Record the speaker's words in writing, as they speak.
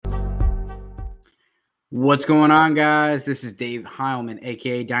What's going on, guys? This is Dave Heilman,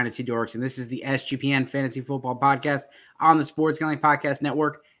 aka Dynasty Dorks, and this is the SGPN Fantasy Football Podcast on the Sports Gambling Podcast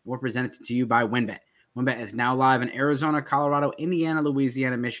Network. We're presented to you by WynnBET. WynnBET is now live in Arizona, Colorado, Indiana,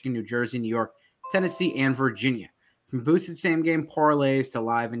 Louisiana, Michigan, New Jersey, New York, Tennessee, and Virginia. From boosted same-game parlays to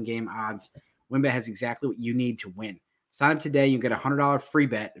live in-game odds, WynnBET has exactly what you need to win. Sign up today. You get a $100 free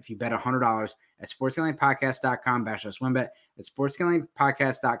bet if you bet $100 at sportsgamblingpodcast.com/WynnBET. That's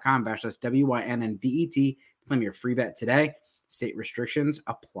sportsgamblingpodcast.com/WYNNBET to claim your free bet today. State restrictions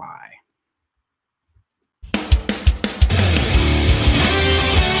apply.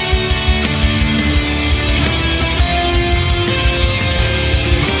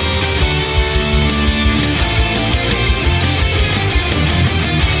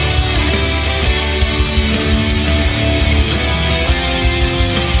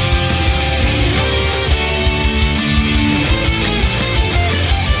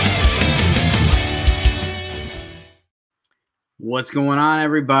 What's going on,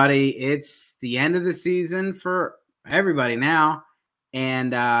 everybody? It's the end of the season for everybody now,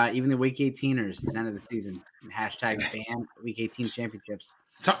 and even the Week 18ers. It's the end of the season. Hashtag ban Week 18 championships.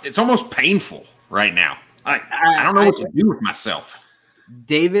 It's almost painful right now. I don't know what to do with myself.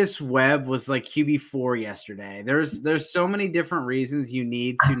 Davis Webb was like QB4 yesterday. There's so many different reasons you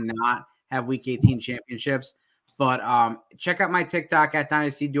need to not have Week 18 championships, but check out my TikTok at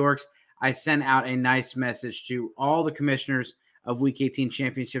Dynasty Dorks. I sent out a nice message to all the commissioners of Week 18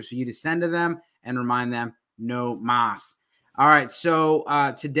 championships for you to send to them and remind them no mas. All right, so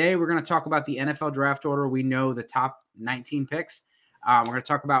today we're going to talk about the NFL draft order. We know the top 19 picks. We're going to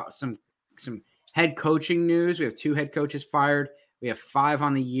talk about some head coaching news. We have 2 head coaches fired. We have 5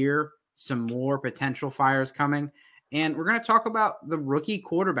 on the year, some more potential fires coming. And we're going to talk about the rookie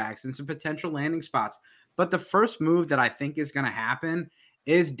quarterbacks and some potential landing spots. But the first move that I think is going to happen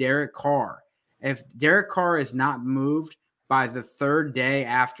is Derek Carr. If Derek Carr is not moved by the third day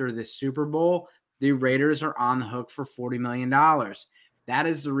after the Super Bowl, the Raiders are on the hook for $40 million. That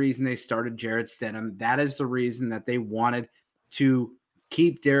is the reason they started Jarrett Stidham. That is the reason that they wanted to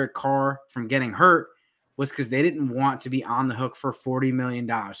keep Derek Carr from getting hurt, was because they didn't want to be on the hook for $40 million.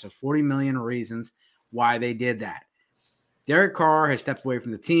 So 40 million reasons why they did that. Derek Carr has stepped away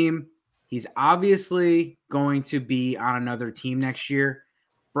from the team. He's obviously going to be on another team next year.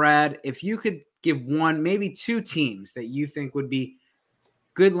 Brad, if you could give one, maybe 2 teams that you think would be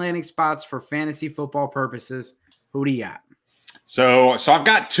good landing spots for fantasy football purposes, who do you got? So I've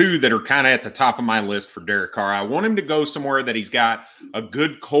got 2 that are kind of at the top of my list for Derek Carr. I want him to go somewhere that he's got a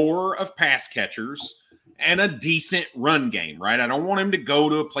good core of pass catchers and a decent run game, right? I don't want him to go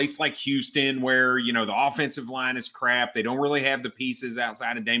to a place like Houston where, the offensive line is crap. They don't really have the pieces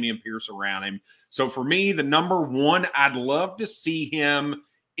outside of Dameon Pierce around him. So for me, the number 1, I'd love to see him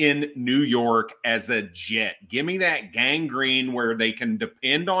in New York as a Jet. Give me that gangrene where they can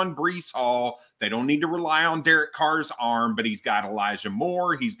depend on Breece Hall. They don't need to rely on Derek Carr's arm, but he's got Elijah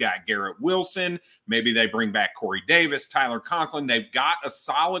Moore. He's got Garrett Wilson. Maybe they bring back Corey Davis, Tyler Conklin. They've got a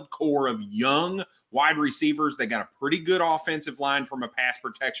solid core of young wide receivers. They got a pretty good offensive line from a pass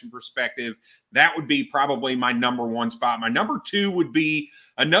protection perspective. That would be probably my number 1 spot. My number 2 would be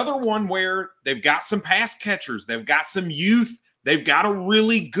another one where they've got some pass catchers. They've got some youth. They've got a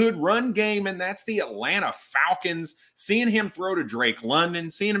really good run game, and that's the Atlanta Falcons. Seeing him throw to Drake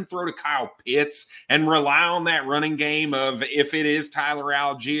London, seeing him throw to Kyle Pitts, and rely on that running game of if it is Tyler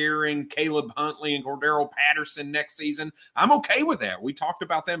Algier and Caleb Huntley and Cordero Patterson next season, I'm okay with that. We talked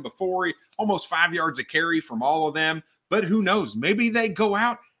about them before, almost 5 yards a carry from all of them, but who knows? Maybe they go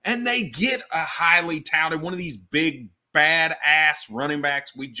out and they get a highly touted, one of these big badass running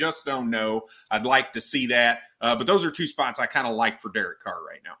backs. We just don't know. I'd like to see that. But those are 2 spots I kind of like for Derek Carr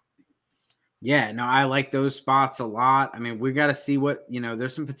right now. Yeah, no, I like those spots a lot. I mean, we got to see what,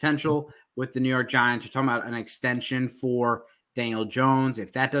 there's some potential with the New York Giants. You're talking about an extension for Daniel Jones.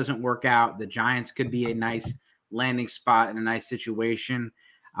 If that doesn't work out, the Giants could be a nice landing spot in a nice situation.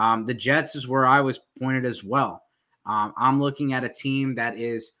 The Jets is where I was pointed as well. I'm looking at a team that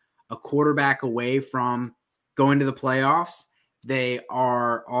is a quarterback away from going to the playoffs. They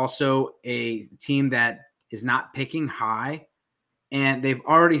are also a team that is not picking high, and they've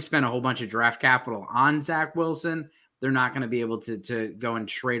already spent a whole bunch of draft capital on Zach Wilson. They're not going to be able to go and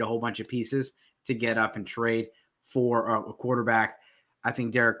trade a whole bunch of pieces to get up and trade for a quarterback. I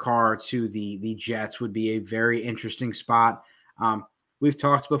think Derek Carr to the Jets would be a very interesting spot. We've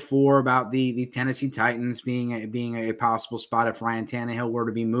talked before about the Tennessee Titans being a possible spot if Ryan Tannehill were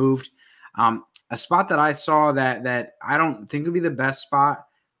to be moved. A spot that I saw that I don't think would be the best spot,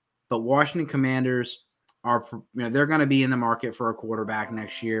 but Washington Commanders are, they're going to be in the market for a quarterback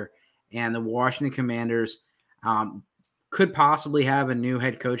next year. and the Washington Commanders could possibly have a new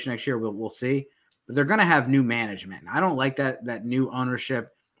head coach next year. We'll see. But they're going to have new management. I don't like that new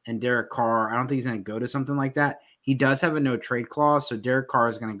ownership and Derek Carr. I don't think he's going to go to something like that. He does have a no trade clause, so Derek Carr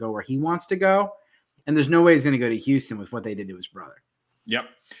is going to go where he wants to go. And there's no way he's going to go to Houston with what they did to his brother. Yep.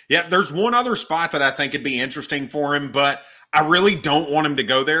 Yeah, there's one other spot that I think would be interesting for him, but I really don't want him to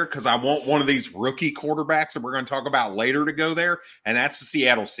go there because I want one of these rookie quarterbacks that we're going to talk about later to go there, and that's the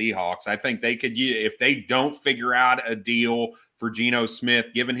Seattle Seahawks. I think they could, if they don't figure out a deal for Geno Smith,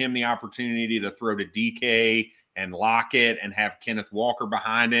 giving him the opportunity to throw to DK and Lockett and have Kenneth Walker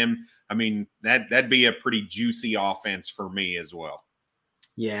behind him, I mean, that'd be a pretty juicy offense for me as well.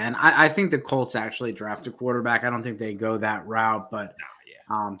 Yeah, and I think the Colts actually draft a quarterback. I don't think they go that route, but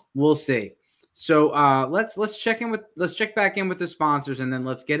we'll see. So let's check back in with the sponsors, and then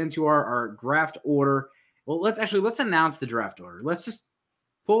let's get into our draft order. Well, let's announce the draft order. Let's just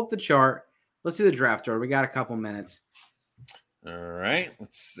pull up the chart. Let's do the draft order. We got a couple minutes. All right,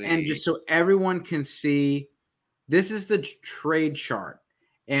 let's see. And just so everyone can see, this is the trade chart.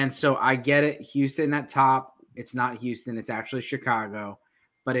 And so I get it. Houston at top. It's not Houston. It's actually Chicago.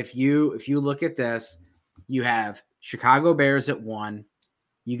 But if you look at this, you have Chicago Bears at 1.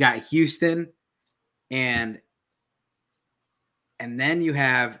 You got Houston, and then you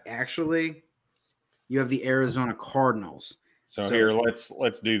have the Arizona Cardinals. So here,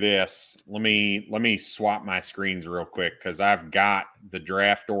 let's do this. Let me swap my screens real quick because I've got the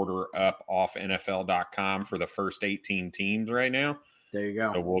draft order up off NFL.com for the first 18 teams right now. There you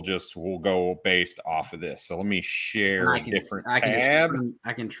go. So we'll go based off of this. So let me share a different tab.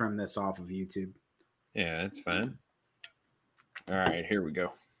 I can trim this off of YouTube. Yeah, that's fine. All right, here we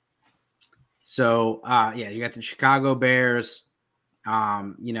go. So you got the Chicago Bears.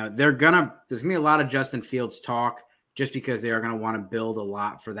 There's gonna be a lot of Justin Fields talk just because they are gonna want to build a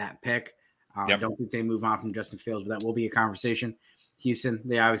lot for that pick. I don't think they move on from Justin Fields, but that will be a conversation. Houston,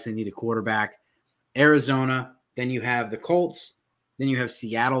 they obviously need a quarterback. Arizona, then you have the Colts. Then you have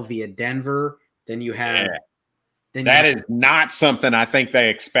Seattle via Denver. Then you have that is not something I think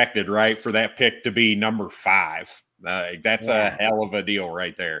they expected, right? For that pick to be number 5. That's a hell of a deal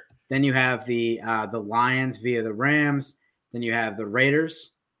right there. Then you have the Lions via the Rams. Then you have the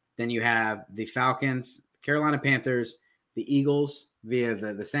Raiders. Then you have the Falcons, the Carolina Panthers, the Eagles via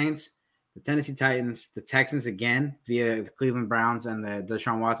the Saints, the Tennessee Titans, the Texans again via the Cleveland Browns and the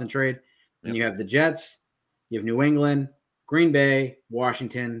Deshaun Watson trade. Then you have the Jets. You have New England, Green Bay,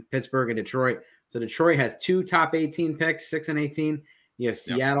 Washington, Pittsburgh, and Detroit. So Detroit has 2 top 18 picks, 6 and 18. You have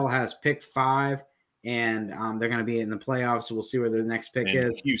Seattle has pick 5, and they're going to be in the playoffs. So we'll see where their next pick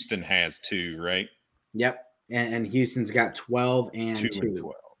is. Houston has 2, right? Yep, and Houston's got 12 and 2.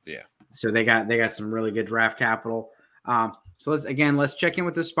 12, yeah. So they got some really good draft capital. So let's check in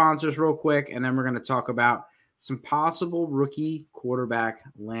with the sponsors real quick, and then we're going to talk about some possible rookie quarterback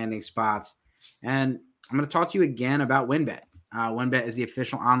landing spots. And I'm going to talk to you again about WynnBET. WynnBET is the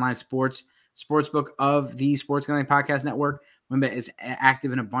official online sportsbook of the Sports Gambling Podcast Network. WynnBET is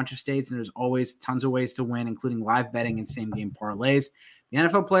active in a bunch of states, and there's always tons of ways to win, including live betting and same-game parlays. The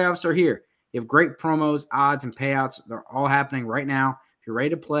NFL playoffs are here. You have great promos, odds, and payouts. They're all happening right now. If you're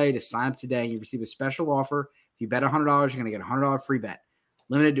ready to play, just sign up today. You receive a special offer. If you bet $100, you're going to get a $100 free bet.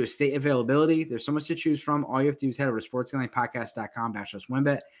 Limited to a state availability. There's so much to choose from. All you have to do is head over to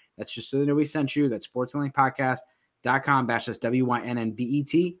sportsgamblingpodcast.com/WynnBET. That's just so they know we sent you. That's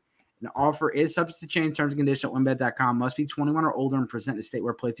sportsgamblingpodcast.com/WYNNBET. An offer is subject to change. Terms and conditions at WynnBET.com. Must be 21 or older and present the state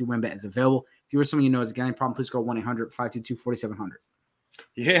where playthrough WynnBET is available. If you or someone you know has a gambling problem, please call 1-800-522-4700.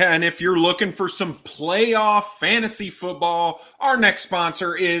 Yeah, and if you're looking for some playoff fantasy football, our next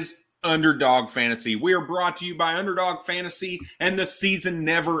sponsor is Underdog Fantasy. We are brought to you by Underdog Fantasy, and the season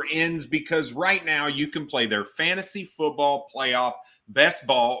never ends because right now you can play their fantasy football playoff best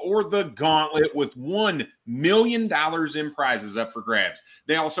ball or the gauntlet with $1 million in prizes up for grabs.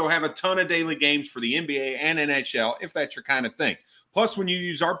 They also have a ton of daily games for the NBA and NHL if that's your kind of thing. Plus, when you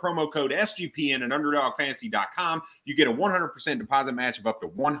use our promo code SGPN at UnderdogFantasy.com, you get a 100% deposit match of up to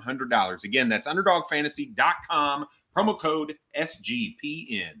 $100. Again, that's UnderdogFantasy.com, promo code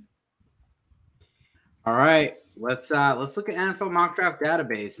SGPN. All right, let's look at NFL Mock Draft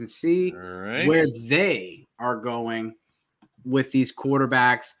Database and see where they are going with these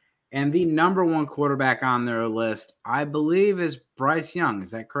quarterbacks. And the number 1 quarterback on their list, I believe, is Bryce Young. Is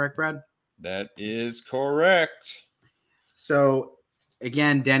that correct, Brad? That is correct. So,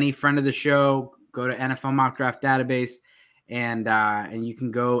 again, Denny, friend of the show, go to NFL Mock Draft Database, and you can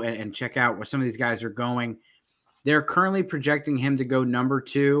go and check out where some of these guys are going. They're currently projecting him to go number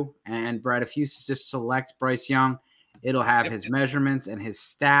 2. And, Brad, if you just select Bryce Young, it'll have his measurements and his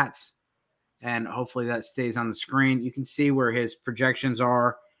stats and hopefully that stays on the screen. You can see where his projections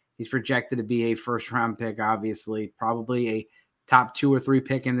are. He's projected to be a first-round pick, obviously, probably a top 2 or 3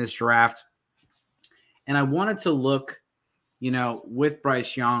 pick in this draft. And I wanted to look, with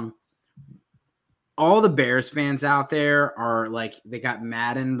Bryce Young, all the Bears fans out there are like, they got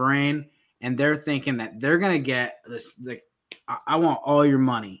Madden brain, and they're thinking that they're going to get this, like, I want all your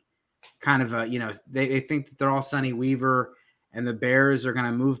money kind of they think that they're all Sonny Weaver, and the Bears are going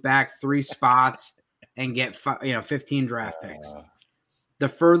to move back 3 spots and get 15 draft picks. The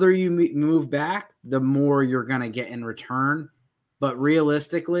further you move back, the more you're going to get in return. But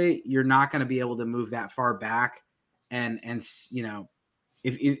realistically, you're not going to be able to move that far back. And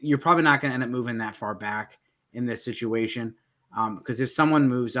if you're probably not going to end up moving that far back in this situation, because if someone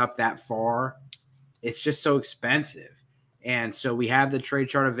moves up that far, it's just so expensive. And so we have the trade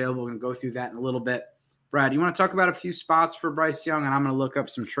chart available. We're going to go through that in a little bit. Brad, you want to talk about a few spots for Bryce Young? And I'm going to look up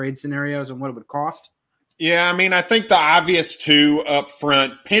some trade scenarios and what it would cost. Yeah, I mean, I think the obvious 2 up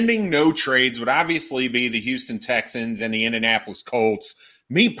front, pending no trades, would obviously be the Houston Texans and the Indianapolis Colts.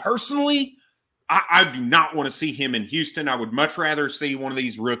 Me personally, I do not want to see him in Houston. I would much rather see one of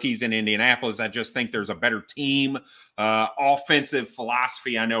these rookies in Indianapolis. I just think there's a better team, offensive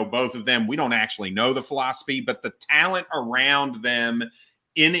philosophy. I know both of them. We don't actually know the philosophy, but the talent around them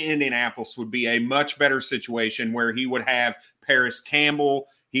in Indianapolis would be a much better situation where he would have Paris Campbell.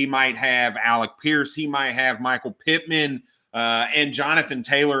 He might have Alec Pierce. He might have Michael Pittman and Jonathan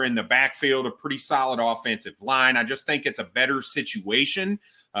Taylor in the backfield, a pretty solid offensive line. I just think it's a better situation.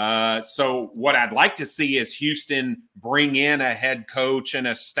 So what I'd like to see is Houston bring in a head coach and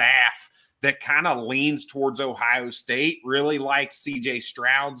a staff that kind of leans towards Ohio State, really likes CJ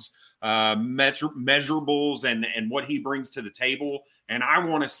Stroud's measurables and what he brings to the table. And I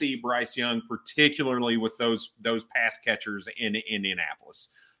want to see Bryce Young, particularly with those pass catchers in Indianapolis.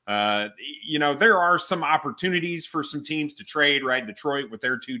 There are some opportunities for some teams to trade, right? Detroit with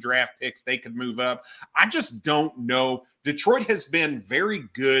their 2 draft picks, they could move up. I just don't know. Detroit has been very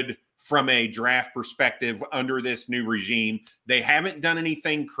good from a draft perspective under this new regime. They haven't done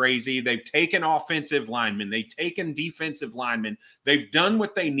anything crazy. They've taken offensive linemen. They've taken defensive linemen. They've done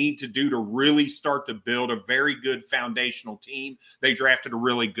what they need to do to really start to build a very good foundational team. They drafted a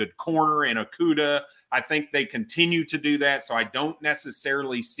really good corner in Okudah. I think they continue to do that. So I don't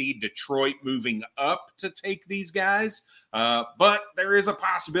necessarily see Detroit moving up to take these guys. But there is a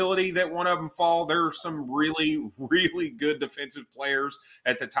possibility that one of them fall. There are some really, really good defensive players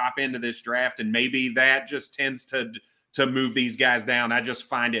at the top end of this draft, and maybe that just tends to move these guys down. I just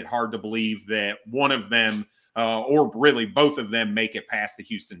find it hard to believe that one of them, or really both of them, make it past the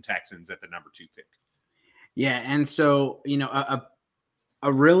Houston Texans at the number 2 pick. Yeah, and so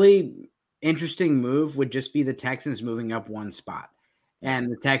a really interesting move would just be the Texans moving up 1 spot. And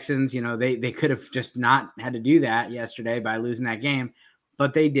the Texans, they could have just not had to do that yesterday by losing that game,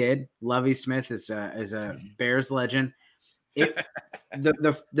 but they did. Lovie Smith is a Bears legend.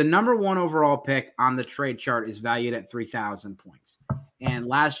 The number 1 overall pick on the trade chart is valued at 3,000 points. And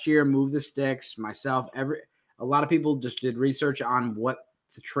last year, Move the Sticks, myself, a lot of people just did research on what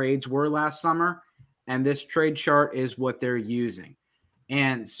the trades were last summer, and this trade chart is what they're using.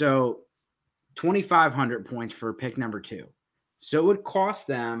 And so 2,500 points for pick number 2. So it would cost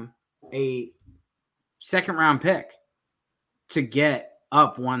them a 2nd-round pick to get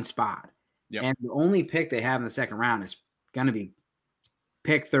up 1 spot. Yep. And the only pick they have in the 2nd round is going to be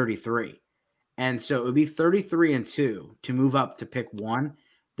pick 33. And so it would be 33 and 2 to move up to pick 1.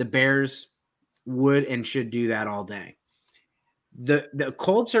 The Bears would and should do that all day. The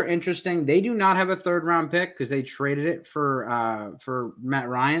Colts are interesting. They do not have a 3rd-round pick because they traded it for Matt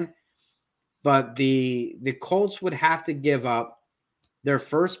Ryan. But the Colts would have to give up their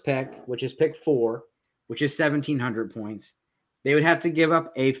first pick, which is pick 4, which is 1,700 points. They would have to give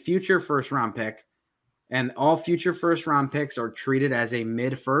up a future 1st-round pick, and all future 1st-round picks are treated as a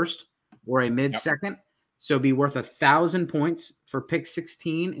mid-1st or a mid-2nd. Yep. So it'd be worth 1,000 points for pick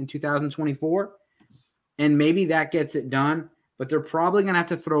 16 in 2024. And maybe that gets it done, but they're probably going to have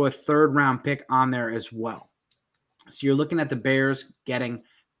to throw a 3rd-round pick on there as well. So you're looking at the Bears getting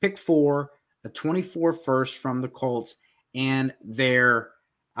pick 4, a 24 first from the Colts, and their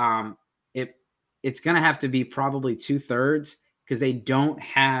it's going to have to be probably 2/3 because they don't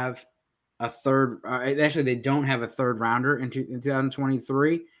have a third. Actually, they don't have a 3rd rounder in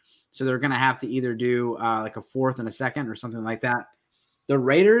 2023, so they're going to have to either do like a 4th and a 2nd or something like that. The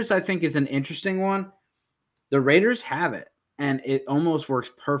Raiders, I think, is an interesting one. The Raiders have it, and it almost works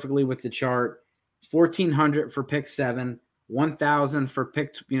perfectly with the chart. 1,400 for pick 7. 1,000 for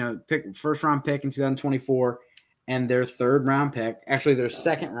pick 1st-round pick in 2024, and their 3rd-round pick, actually their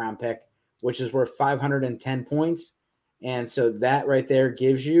 2nd-round pick, which is worth 510 points. And so that right there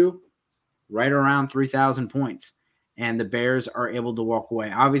gives you right around 3,000 points. And the Bears are able to walk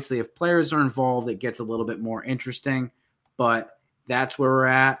away. Obviously, if players are involved, it gets a little bit more interesting. But that's where we're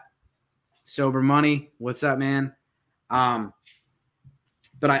at. Sober Money, what's up, man? But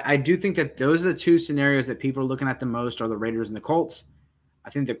I do think that those are the two scenarios that people are looking at the most are the Raiders and the Colts. I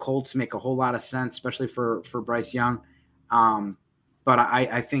think the Colts make a whole lot of sense, especially for Bryce Young. But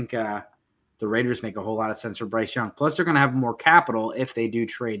I think the Raiders make a whole lot of sense for Bryce Young. Plus, they're going to have more capital if they do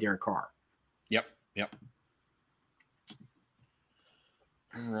trade Derek Carr. Yep.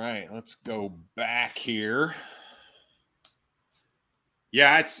 All right, let's go back here.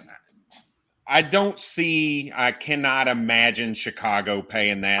 Yeah, I cannot imagine Chicago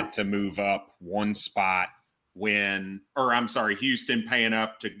paying that to move up one spot Houston paying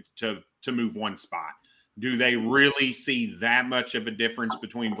up to move one spot. Do they really see that much of a difference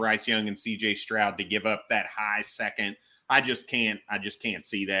between Bryce Young and CJ Stroud to give up that high second? I just can't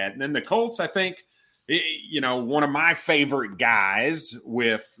see that. And then the Colts, I think, one of my favorite guys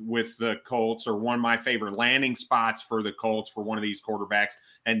with the Colts, or one of my favorite landing spots for the Colts for one of these quarterbacks.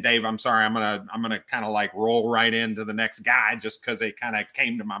 And Dave, I'm sorry, I'm gonna kind of like roll right into the next guy just because it kind of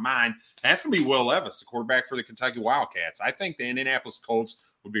came to my mind. That's gonna be Will Levis, the quarterback for the Kentucky Wildcats. I think the Indianapolis Colts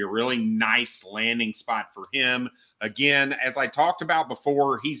would be a really nice landing spot for him. Again, as I talked about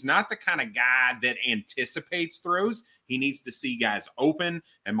before, he's not the kind of guy that anticipates throws. He needs to see guys open,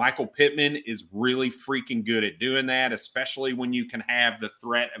 and Michael Pittman is really freaking good at doing that, especially when you can have the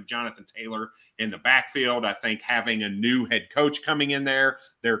threat of Jonathan Taylor in the backfield. I think having a new head coach coming in there,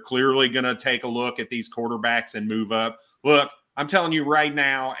 they're clearly going to take a look at these quarterbacks and move up. Look, I'm telling you right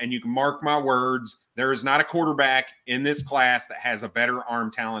now, and you can mark my words, there is not a quarterback in this class that has a better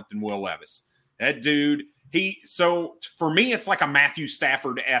arm talent than Will Levis. That dude, so for me, it's like a Matthew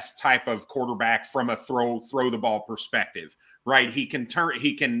Stafford-esque type of quarterback from a throw the ball perspective, right? He can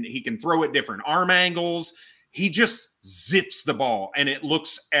throw at different arm angles. He just zips the ball, and it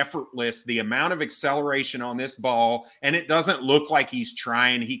looks effortless. The amount of acceleration on this ball, and it doesn't look like he's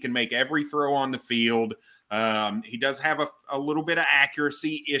trying. He can make every throw on the field. He does have a little bit of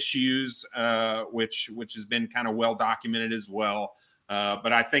accuracy issues, which has been kind of well documented as well.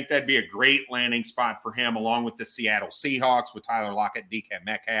 But I think that'd be a great landing spot for him, along with the Seattle Seahawks with Tyler Lockett, DK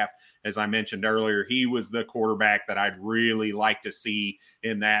Metcalf. As I mentioned earlier, he was the quarterback that I'd really like to see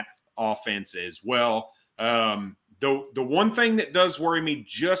in that offense as well. The one thing that does worry me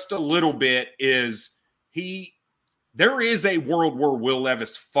just a little bit is there is a world where Will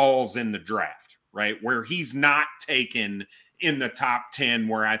Levis falls in the draft, right? Where he's not taken in the top 10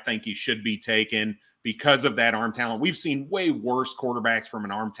 where I think he should be taken because of that arm talent. We've seen way worse quarterbacks from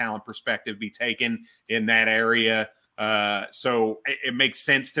an arm talent perspective be taken in that area. So it makes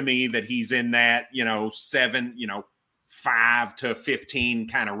sense to me that he's in that, 5 to 15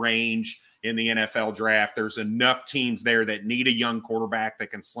 kind of range in the NFL draft. There's enough teams there that need a young quarterback that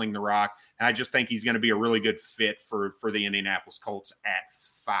can sling the rock. And I just think he's going to be a really good fit for the Indianapolis Colts at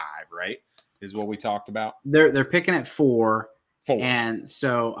 5, right? Is what we talked about. They're picking at 4. And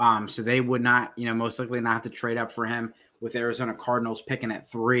so they would not, most likely not have to trade up for him, with Arizona Cardinals picking at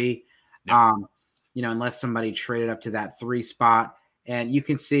 3. Yep. Unless somebody traded up to that 3 spot. And you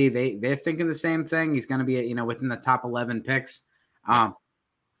can see they're thinking the same thing. He's going to be, within the top 11 picks. And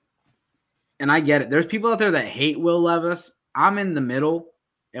I get it. There's people out there that hate Will Levis. I'm in the middle,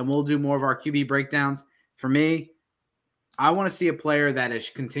 and we'll do more of our QB breakdowns. For me, I want to see a player that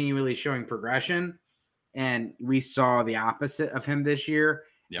is continually showing progression. And we saw the opposite of him this year.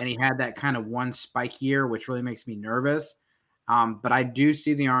 Yep. And he had that kind of one spike year, which really makes me nervous. But I do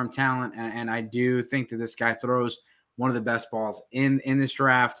see the arm talent, and I do think that this guy throws one of the best balls in this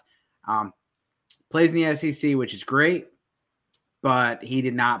draft. Plays in the SEC, which is great, but he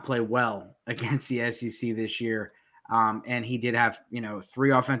did not play well against the SEC this year. And he did have,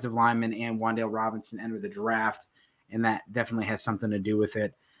 3 offensive linemen and Wan'Dale Robinson enter the draft, and that definitely has something to do with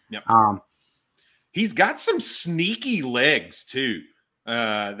it. Yep. He's got some sneaky legs too.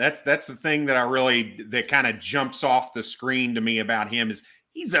 That's the thing that kind of jumps off the screen to me about him is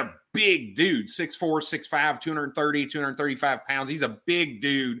he's a big dude, 6'4", 6'5", 230, 235 pounds. He's a big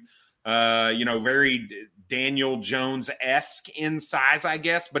dude, very Daniel Jones-esque in size, I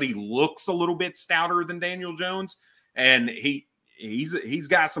guess, but he looks a little bit stouter than Daniel Jones. And he's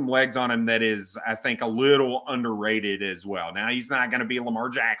got some legs on him that is, I think, a little underrated as well. Now, he's not going to be Lamar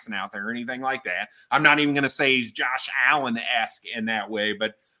Jackson out there or anything like that. I'm not even going to say he's Josh Allen-esque in that way,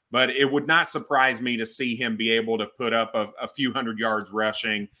 but it would not surprise me to see him be able to put up a few hundred yards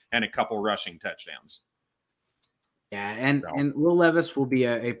rushing and a couple rushing touchdowns. Yeah, and So, and Will Levis will be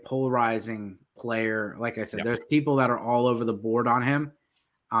a polarizing player. Like I said, yeah. there's people that are all over the board on him.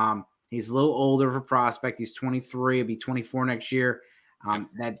 He's a little older of a prospect. He's 23. He'll be 24 next year. Yeah.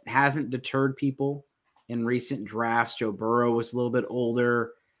 That hasn't deterred people in recent drafts. Joe Burrow was a little bit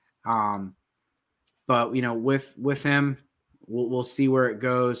older, but with him, we'll see where it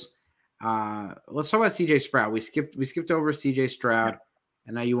goes. Let's talk about C.J. Stroud. We skipped over C.J. Stroud,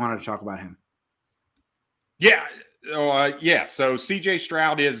 and now you wanted to talk about him. Yeah. Yeah. So CJ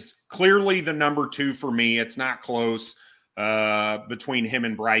Stroud is clearly the number 2 for me. It's not close between him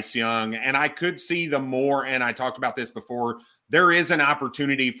and Bryce Young. And I could see and I talked about this before, there is an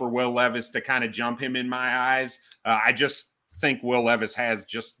opportunity for Will Levis to kind of jump him in my eyes. I just think Will Levis has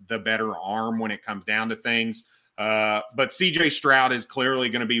just the better arm when it comes down to things. But CJ Stroud is clearly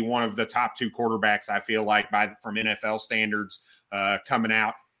going to be one of the top 2 quarterbacks, I feel like, from NFL standards coming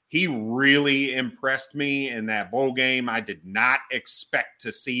out. He really impressed me in that bowl game. I did not expect to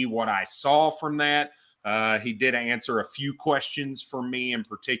see what I saw from that. He did answer a few questions for me in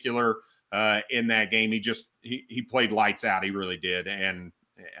particular in that game. He played lights out. He really did. And,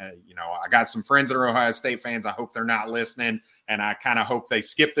 I got some friends that are Ohio State fans. I hope they're not listening, and I kind of hope they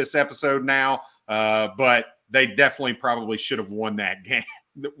skip this episode now. But they definitely probably should have won that game.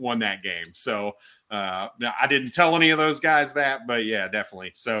 So I didn't tell any of those guys that, but yeah,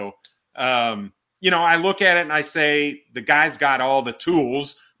 definitely. So, I look at it and I say the guy's got all the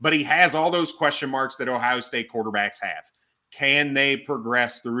tools, but he has all those question marks that Ohio State quarterbacks have. Can they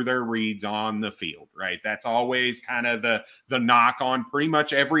progress through their reads on the field, right? That's always kind of the knock on pretty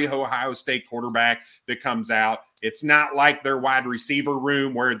much every Ohio State quarterback that comes out. It's not like their wide receiver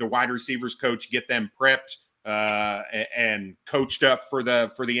room where the wide receivers coach get them prepped and coached up for the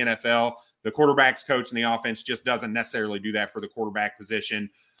NFL. The quarterback's coach and the offense just doesn't necessarily do that for the quarterback position.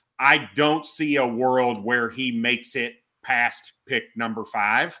 I don't see a world where he makes it past pick number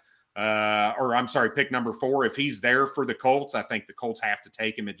 5. Pick number 4. If he's there for the Colts, I think the Colts have to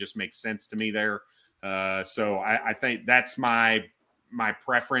take him. It just makes sense to me there. So I think that's my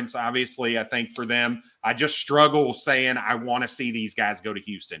preference. Obviously, I think for them, I just struggle saying I want to see these guys go to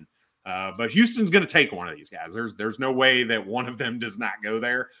Houston. But Houston's going to take one of these guys. There's no way that one of them does not go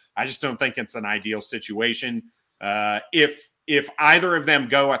there. I just don't think it's an ideal situation. If either of them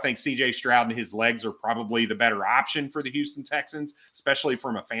go, I think CJ Stroud and his legs are probably the better option for the Houston Texans, especially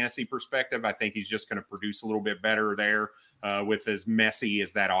from a fantasy perspective. I think he's just going to produce a little bit better there with as messy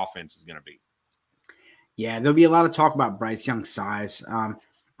as that offense is going to be. Yeah, there'll be a lot of talk about Bryce Young's size.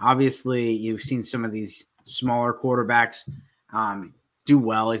 Obviously, you've seen some of these smaller quarterbacks do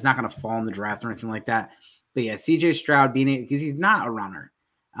well. He's not going to fall in the draft or anything like that. But yeah, CJ Stroud because he's not a runner.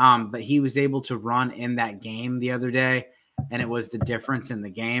 But he was able to run in that game the other day, and it was the difference in the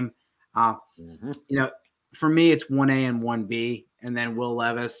game. For me, it's 1A and 1B, and then Will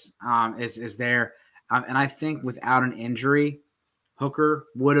Levis is there. And I think without an injury, Hooker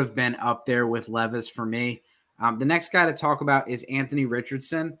would have been up there with Levis for me. The next guy to talk about is Anthony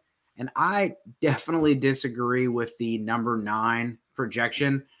Richardson, and I definitely disagree with the number 9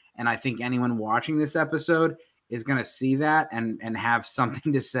 projection, and I think anyone watching this episode is going to see that and have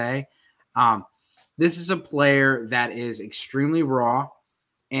something to say. This is a player that is extremely raw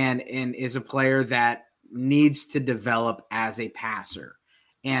and is a player that needs to develop as a passer.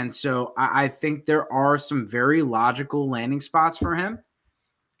 And so I think there are some very logical landing spots for him.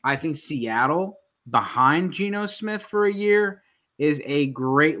 I think Seattle behind Geno Smith for a year is a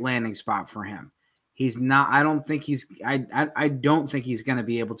great landing spot for him. He's not, I don't think he's going to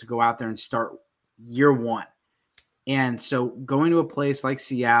be able to go out there and start year 1. And so going to a place like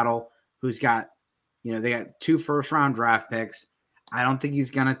Seattle, who's got, they got 2 first-round draft picks, I don't think he's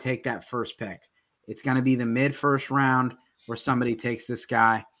going to take that first pick. It's going to be the mid-first round where somebody takes this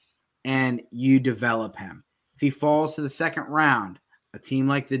guy and you develop him. If he falls to the second round, a team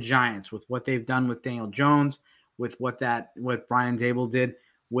like the Giants, with what they've done with Daniel Jones, with what Brian Daboll did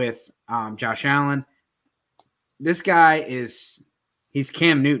with Josh Allen, this guy he's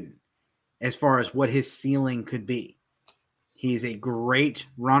Cam Newton as far as what his ceiling could be. He's a great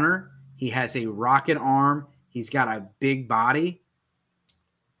runner. He has a rocket arm. He's got a big body.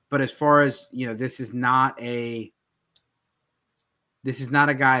 But as far as, this is not a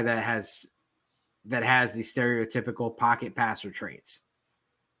guy that has the stereotypical pocket passer traits.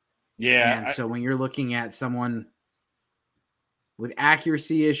 Yeah. And so when you're looking at someone with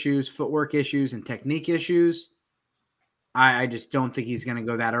accuracy issues, footwork issues, and technique issues, I just don't think he's going to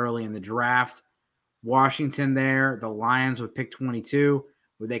go that early in the draft. Washington there, the Lions with pick 22,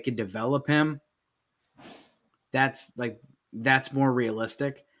 where they could develop him. That's more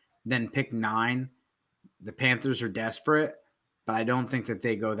realistic than pick 9, the Panthers are desperate, but I don't think that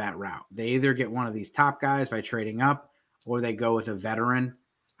they go that route. They either get one of these top guys by trading up, or they go with a veteran.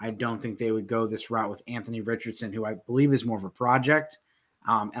 I don't think they would go this route with Anthony Richardson, who I believe is more of a project.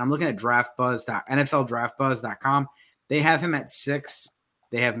 And I'm looking at NFLDraftBuzz.com. They have him at 6.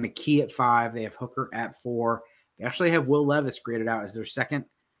 They have McKee at 5. They have Hooker at 4. They actually have Will Levis graded out as their 2nd.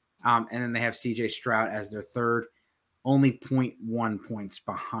 And then they have CJ Stroud as their 3rd. Only 0.1 points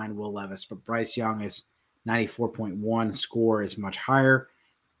behind Will Levis. But Bryce Young is 94.1. Score is much higher.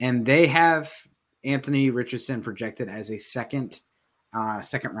 And they have Anthony Richardson projected as a second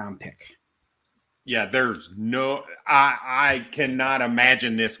round pick. Yeah, there's no – I cannot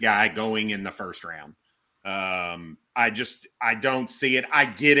imagine this guy going in the first round. I don't see it. I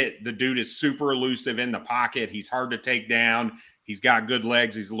get it. The dude is super elusive in the pocket. He's hard to take down. He's got good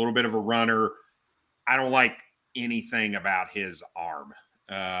legs. He's a little bit of a runner. I don't like anything about his arm.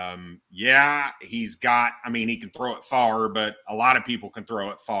 He can throw it far, but a lot of people can throw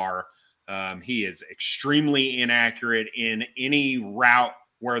it far. He is extremely inaccurate in any route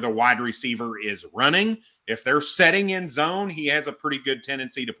where the wide receiver is running. If they're setting in zone, he has a pretty good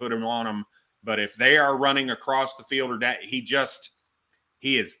tendency to put him on them. But if they are running across the field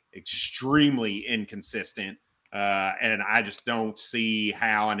he is extremely inconsistent. And I just don't see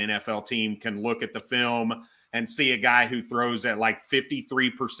how an NFL team can look at the film and see a guy who throws at like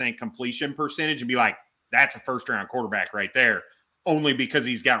 53% completion percentage and be like, that's a first round quarterback right there, only because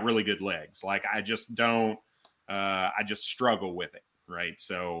he's got really good legs. Like, I just don't, I just struggle with it. Right.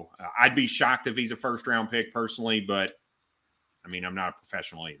 So I'd be shocked if he's a first round pick personally, but I mean, I'm not a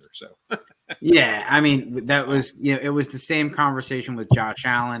professional either. So, yeah, I mean, that was, it was the same conversation with Josh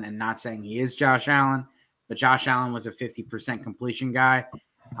Allen, and not saying he is Josh Allen, but Josh Allen was a 50% completion guy.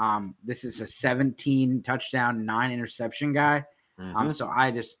 This is a 17 touchdown, 9 interception guy. So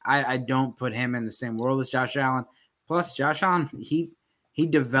I don't put him in the same world as Josh Allen. Plus, Josh Allen, he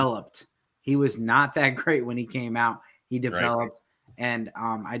developed. He was not that great when he came out. He developed. Right. And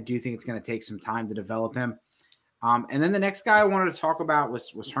I do think it's going to take some time to develop him. And then the next guy I wanted to talk about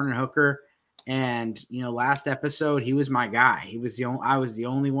was Hendon Hooker. And, last episode, he was my guy. I was the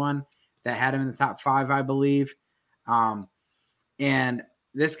only one that had him in the top 5, I believe. And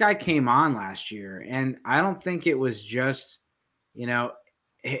this guy came on last year. And I don't think it was just,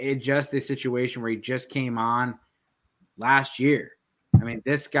 just a situation where he just came on last year. I mean,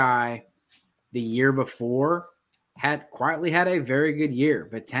 this guy, the year before, had a very good year,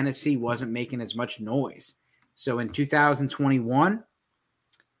 but Tennessee wasn't making as much noise. So in 2021,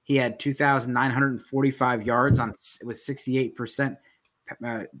 he had 2,945 yards with 68%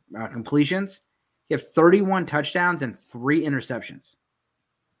 completions. He had 31 touchdowns and 3 interceptions.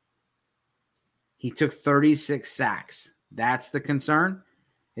 He took 36 sacks. That's the concern.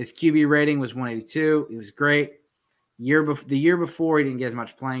 His QB rating was 182. He was great. The year before, he didn't get as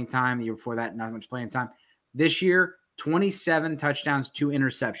much playing time. The year before that, not much playing time. This year, 27 touchdowns, 2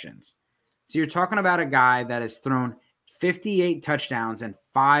 interceptions. So you're talking about a guy that has thrown 58 touchdowns and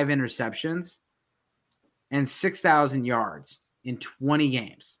 5 interceptions and 6,000 yards in 20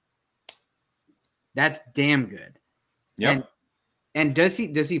 games. That's damn good. Yep. And does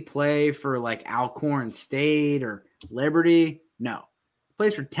he play for like Alcorn State or Liberty? No. He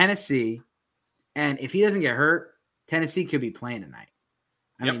plays for Tennessee. And if he doesn't get hurt, Tennessee could be playing tonight.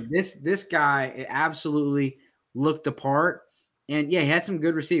 I mean, this guy absolutely looked the part. And, yeah, he had some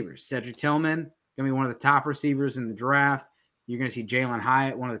good receivers. Cedric Tillman, going to be one of the top receivers in the draft. You're going to see Jalen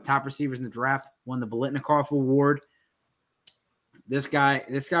Hyatt, one of the top receivers in the draft, won the Biletnikoff Award. This guy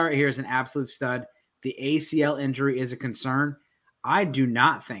right here is an absolute stud. The ACL injury is a concern. I do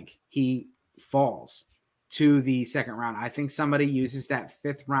not think he falls to the second round. I think somebody uses that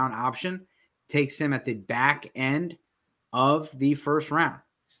 5th round option, takes him at the back end of the first round.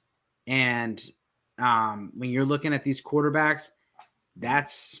 And when you're looking at these quarterbacks,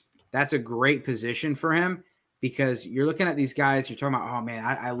 that's a great position for him, because you're looking at these guys, you're talking about, oh man,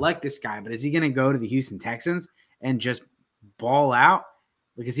 I like this guy, but is he going to go to the Houston Texans and just ball out?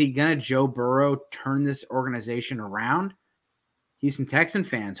 Like, is he going to Joe Burrow turn this organization around? Houston Texan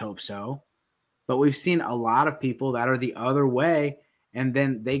fans hope so, but we've seen a lot of people that are the other way, and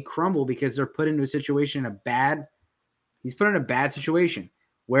then they crumble because they're put into a situation he's put in a bad situation.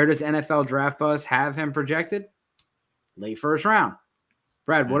 Where does NFL Draft Buzz have him projected? Late first round.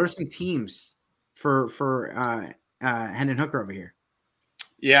 Brad, what are some teams for Hendon Hooker over here?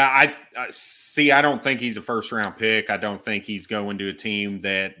 Yeah, I don't think he's a first round pick. I don't think he's going to a team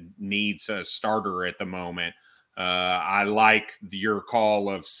that needs a starter at the moment. I like your call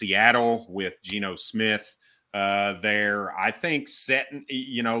of Seattle with Geno Smith. there. I think setting,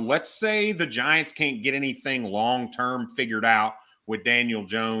 let's say the Giants can't get anything long-term figured out with Daniel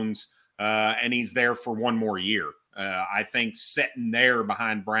Jones, and he's there for one more year. I think setting there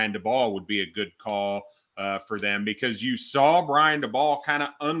behind Brian Daboll would be a good call for them, because you saw Brian Daboll kind of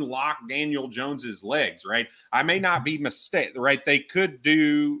unlock Daniel Jones's legs, right? I may not be mistaken, right? They could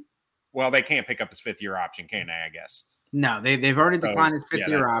do, well, they can't pick up his fifth-year option, can they, I guess? No, they've already declined his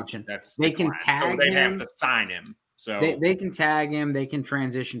fifth-year option. They can tag him. So they have to sign him. So they can tag him, they can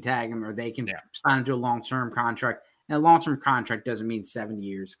transition tag him, or they can sign him to a long-term contract. And a long-term contract doesn't mean 7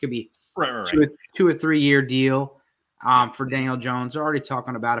 years. It could be two or 3 year deal for Daniel Jones. They're already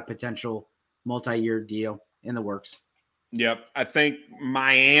talking about a potential multi-year deal in the works. Yep. I think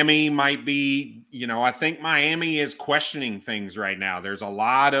Miami might be, I think Miami is questioning things right now. There's a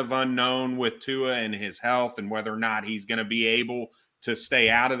lot of unknown with Tua and his health and whether or not he's going to be able to stay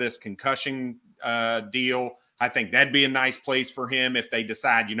out of this concussion deal. I think that'd be a nice place for him if they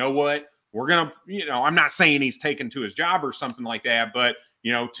decide, you know what, we're going to, I'm not saying he's taken to his job or something like that, but,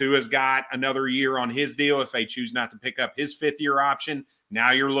 Tua's got another year on his deal. If they choose not to pick up his fifth-year option,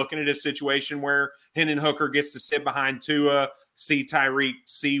 now you're looking at a situation where Hendon Hooker gets to sit behind Tua, see Tyreek,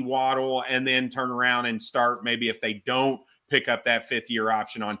 see Waddle, and then turn around and start. Maybe if they don't pick up that fifth-year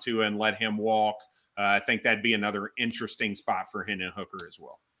option on Tua and let him walk, I think that'd be another interesting spot for Hendon Hooker as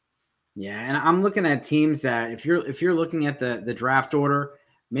well. Yeah, and I'm looking at teams that if you're looking at the draft order,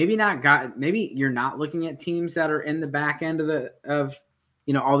 maybe you're not looking at teams that are in the back end of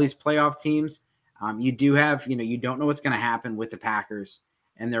all these playoff teams. You do have, you don't know what's going to happen with the Packers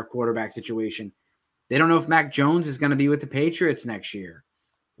and their quarterback situation. They don't know if Mac Jones is going to be with the Patriots next year,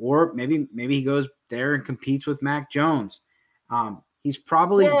 or maybe he goes there and competes with Mac Jones. He's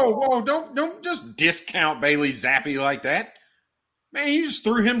probably whoa! Don't just discount Bailey Zappi like that, man. You just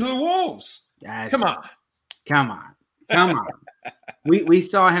threw him to the wolves. Come on. We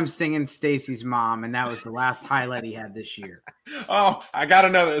saw him singing Stacy's Mom, and that was the last highlight he had this year. Oh, I got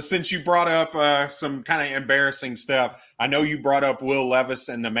another. Since you brought up some kind of embarrassing stuff, I know you brought up Will Levis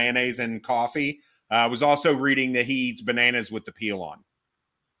and the mayonnaise and coffee. I was also reading that he eats bananas with the peel on.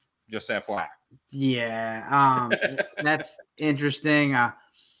 Just FYI. Yeah, that's interesting.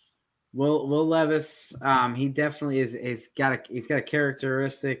 Will Levis, he definitely is got a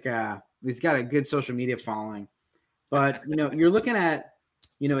characteristic. He's got a good social media following. But, you're looking at,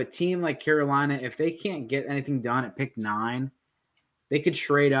 a team like Carolina, if they can't get anything done at pick 9, they could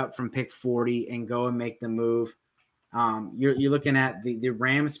trade up from pick 40 and go and make the move. You're looking at the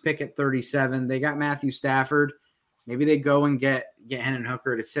Rams pick at 37. They got Matthew Stafford. Maybe they go and get Hendon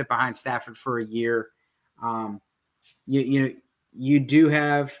Hooker to sit behind Stafford for a year. You do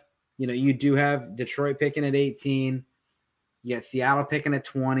have Detroit picking at 18. You got Seattle picking at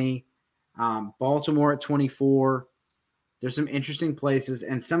 20. Baltimore at 24. There's some interesting places,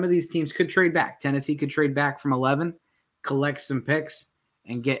 and some of these teams could trade back. Tennessee could trade back from 11, collect some picks,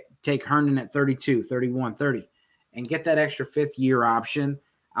 and take Herndon at 32, 31, 30, and get that extra fifth-year option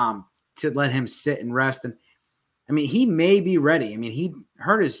to let him sit and rest. And he may be ready. He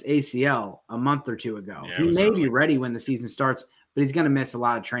hurt his ACL a month or two ago. Yeah, he may be ready when the season starts, but he's going to miss a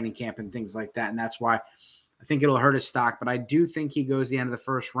lot of training camp and things like that, and that's why I think it'll hurt his stock. But I do think he goes the end of the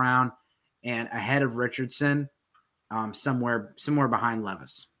first round and ahead of Richardson, somewhere behind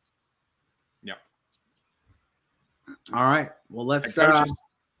Levis. Yep. All right. Well, let's go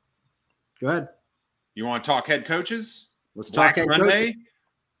ahead. You want to talk head coaches? Let's talk head coaches.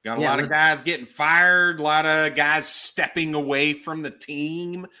 Got a lot of guys getting fired, a lot of guys stepping away from the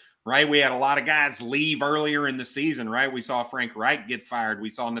team, right? We had a lot of guys leave earlier in the season, right? We saw Frank Reich get fired. We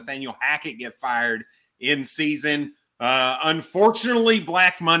saw Nathaniel Hackett get fired in season. Unfortunately,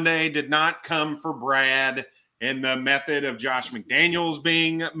 Black Monday did not come for Brad and the method of Josh McDaniels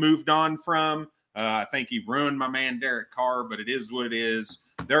being moved on from. I think he ruined my man Derek Carr, but it is what it is.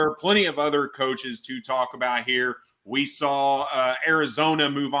 There are plenty of other coaches to talk about here. We saw Arizona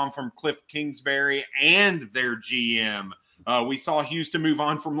move on from Cliff Kingsbury and their GM. We saw Houston move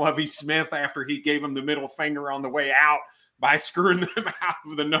on from Lovie Smith after he gave them the middle finger on the way out by screwing them out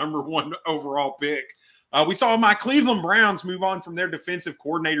of the number 1 overall pick. We saw my Cleveland Browns move on from their defensive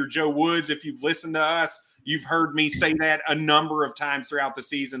coordinator, Joe Woods. If you've listened to us, you've heard me say that a number of times throughout the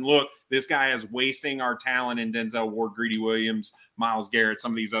season. Look, this guy is wasting our talent in Denzel Ward, Greedy Williams, Myles Garrett,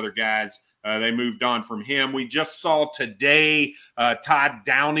 some of these other guys. They moved on from him. We just saw today Todd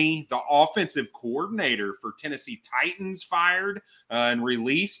Downey, the offensive coordinator for Tennessee Titans, fired and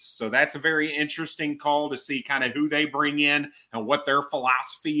released. So that's a very interesting call to see kind of who they bring in and what their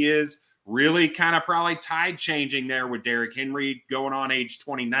philosophy is really kind of probably tide changing there with Derrick Henry going on age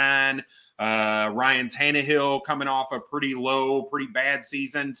 29. Ryan Tannehill coming off a pretty bad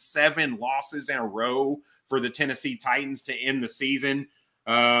season, 7 losses in a row for the Tennessee Titans to end the season.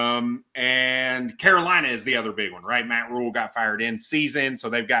 And Carolina is the other big one, right? Matt Rule got fired in season, so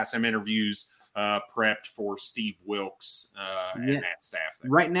they've got some interviews prepped for Steve Wilks and that staff there.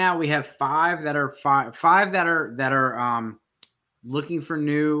 Right now we have five that are looking for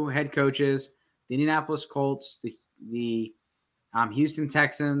new head coaches: the Indianapolis Colts, the Houston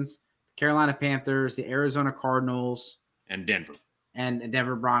Texans, Carolina Panthers, the Arizona Cardinals, and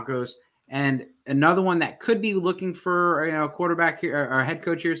Denver Broncos. And another one that could be looking for a quarterback here or a head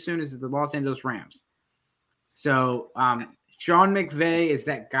coach here soon is the Los Angeles Rams. So Sean McVay is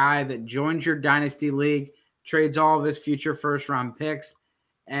that guy that joins your dynasty league, trades all of his future first-round picks,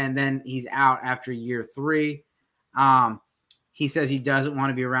 and then he's out after year 3. He says he doesn't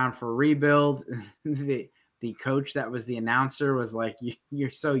want to be around for a rebuild. The coach that was the announcer was like, "You're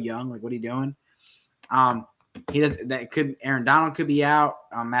so young. Like, what are you doing?" Aaron Donald could be out.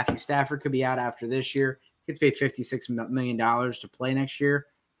 Matthew Stafford could be out after this year. He gets paid $56 million to play next year.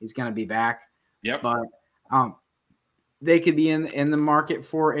 He's going to be back. Yep. But they could be in the market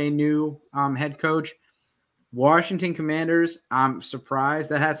for a new head coach. Washington Commanders, I'm surprised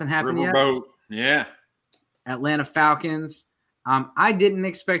that hasn't happened Riverboat. Yeah. Atlanta Falcons. I didn't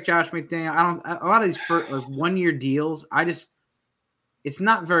expect Josh McDaniel. A lot of these 1-year deals. It's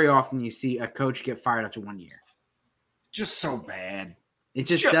not very often you see a coach get fired after 1 year. Just so bad. It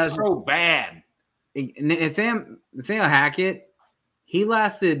just does so bad. Nathaniel Hackett, he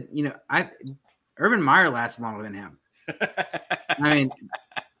lasted. Urban Meyer lasted longer than him. I mean,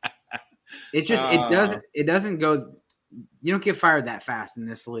 it doesn't go. You don't get fired that fast in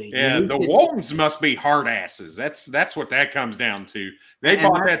this league. Yeah, the Waltons must be hard asses. That's what that comes down to. They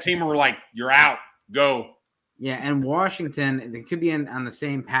bought that team and were like, "You're out, go." Yeah, and Washington, they could be on the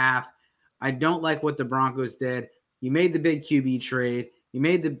same path. I don't like what the Broncos did. You made the big QB trade. You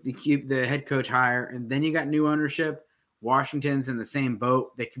made the head coach hire, and then you got new ownership. Washington's in the same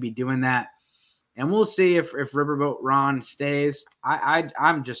boat. They could be doing that. And we'll see if Riverboat Ron stays.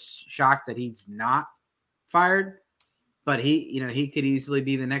 I'm just shocked that he's not fired. But he could easily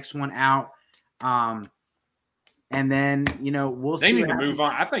be the next one out. And then, we'll see. They need to move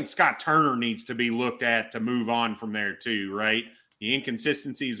on. I think Scott Turner needs to be looked at to move on from there too, right? The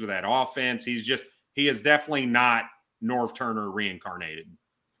inconsistencies with that offense. He is definitely not Norv Turner reincarnated.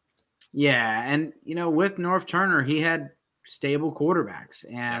 Yeah. And, with Norv Turner, he had stable quarterbacks.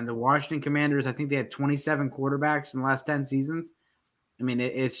 And the Washington Commanders, I think they had 27 quarterbacks in the last 10 seasons. I mean,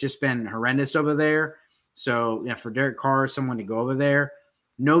 it's just been horrendous over there. So, for Derek Carr, someone to go over there,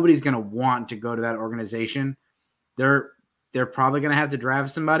 nobody's going to want to go to that organization. They're probably going to have to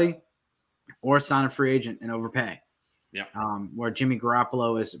draft somebody or sign a free agent and overpay. Yeah. Where Jimmy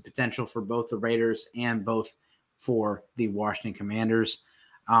Garoppolo is a potential for both the Raiders and both for the Washington Commanders.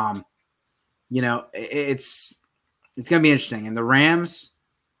 It's going to be interesting. And the Rams,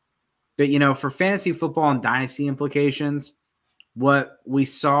 but for fantasy football and dynasty implications, what we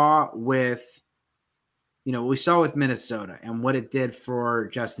saw with Minnesota and what it did for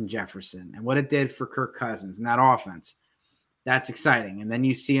Justin Jefferson and what it did for Kirk Cousins and that offense, that's exciting. And then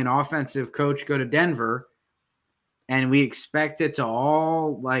you see an offensive coach go to Denver and we expect it to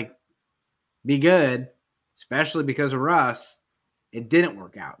all be good, especially because of Russ. It didn't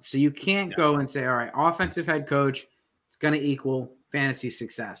work out. So you can't go and say, all right, offensive head coach, it's going to equal fantasy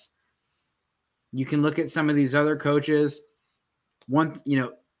success. You can look at some of these other coaches. One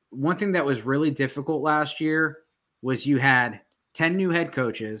thing that was really difficult last year was you had 10 new head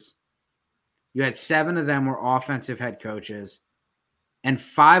coaches. You had 7 of them were offensive head coaches, and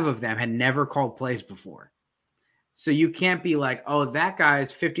 5 of them had never called plays before. So you can't be like, oh, that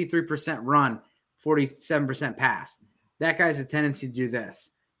guy's 53% run, 47% pass. That guy's a tendency to do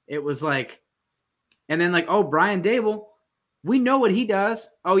this. It was like, and then oh, Brian Dable, we know what he does.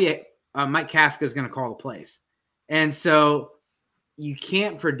 Oh, yeah, Mike Kafka's going to call the plays. And so you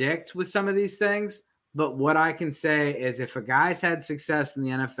can't predict with some of these things, but what I can say is if a guy's had success in the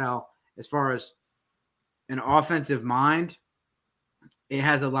NFL as far as an offensive mind, it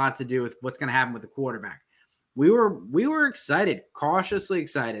has a lot to do with what's going to happen with the quarterback. We were excited, cautiously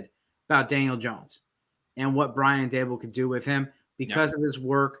excited about Daniel Jones and what Brian Dable could do with him because of his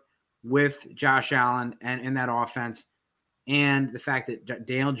work with Josh Allen and in that offense, and the fact that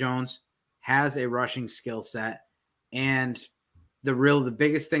Daniel Jones has a rushing skill set. And the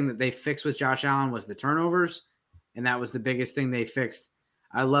biggest thing that they fixed with Josh Allen was the turnovers, and that was the biggest thing they fixed.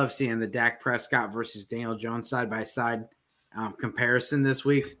 I love seeing the Dak Prescott versus Daniel Jones side-by-side comparison this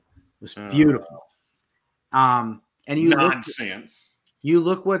week. was beautiful. And you nonsense.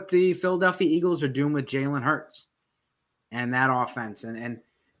 Look what the Philadelphia Eagles are doing with Jalen Hurts and that offense. And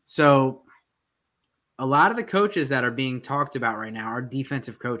so a lot of the coaches that are being talked about right now are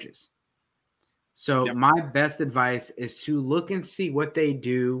defensive coaches. So my best advice is to look and see what they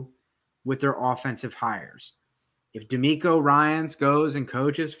do with their offensive hires. If DeMeco Ryans goes and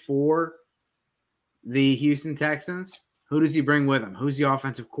coaches for the Houston Texans, who does he bring with him? Who's the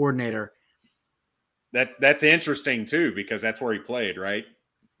offensive coordinator? That's interesting too, because that's where he played, right?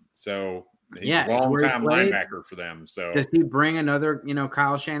 So he's a long-time linebacker for them. So does he bring another,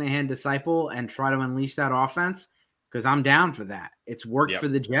 Kyle Shanahan disciple and try to unleash that offense? Because I'm down for that. It's worked for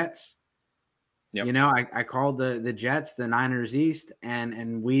the Jets. Yep. I called the Jets, the Niners East,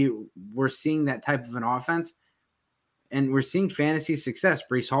 and we're seeing that type of an offense, and we're seeing fantasy success.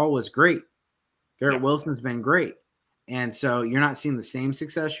 Breece Hall was great. Garrett Wilson's been great. And so you're not seeing the same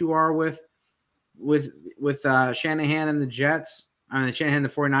success you are with Shanahan and the Jets. I mean, Shanahan and the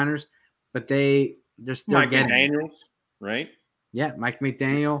 49ers, but they're still Mike McDaniels, right? Yeah, Mike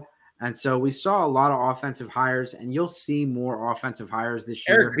McDaniel. And so we saw a lot of offensive hires, and you'll see more offensive hires this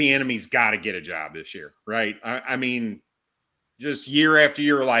year. Eric Bieniemy's got to get a job this year, right? I mean, just year after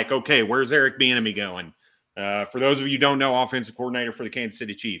year, like, okay, where's Eric Bieniemy going? For those of you who don't know, offensive coordinator for the Kansas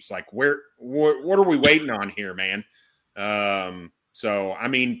City Chiefs. Like, what are we waiting on here, man? So, I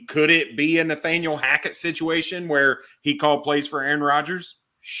mean, could it be a Nathaniel Hackett situation where he called plays for Aaron Rodgers?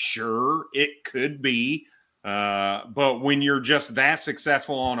 Sure, it could be. But when you're just that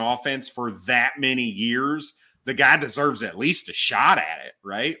successful on offense for that many years, the guy deserves at least a shot at it,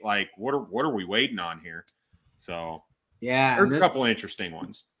 right? Like, what are we waiting on here? So, there's a couple interesting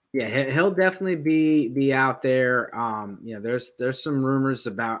ones. Yeah, he'll definitely be out there. There's some rumors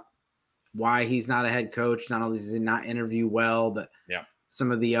about why he's not a head coach. Not only does he not interview well, but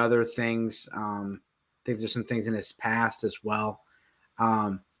some of the other things. I think there's some things in his past as well.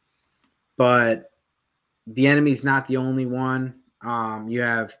 But Bieniemy's not the only one. You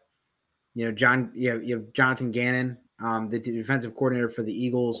have Jonathan Gannon, the defensive coordinator for the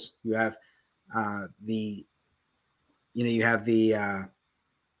Eagles. You have the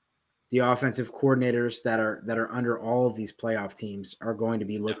offensive coordinators that are under all of these playoff teams are going to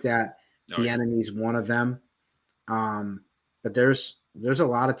be looked at. Bieniemy's one of them. But there's a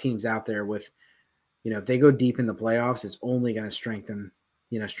lot of teams out there with, if they go deep in the playoffs, it's only going to strengthen.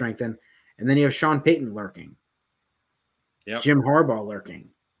 And then you have Sean Payton lurking. Yep. Jim Harbaugh lurking.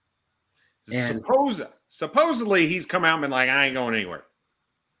 And supposedly he's come out and been like, I ain't going anywhere.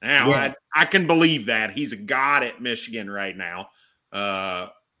 Now, I can believe that. He's a god at Michigan right now.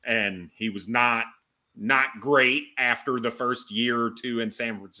 And he was not great after the first year or two in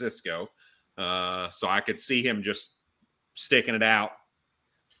San Francisco. So I could see him just sticking it out.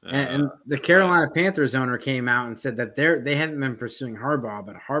 And the Carolina Panthers owner came out and said that they haven't been pursuing Harbaugh,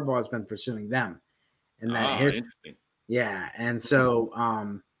 but Harbaugh has been pursuing them. And that interesting. Yeah, and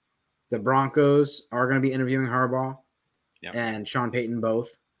so the Broncos are going to be interviewing Harbaugh and Sean Payton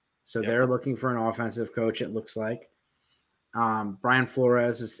both. So they're looking for an offensive coach, it looks like. Brian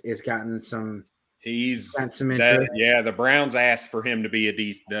Flores is gotten some. The Browns asked for him to be a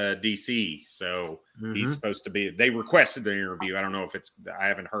DC, so he's supposed to be. They requested the interview. I don't know if I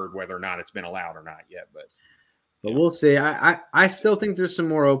haven't heard whether or not it's been allowed or not yet, but we'll see. I still think there's some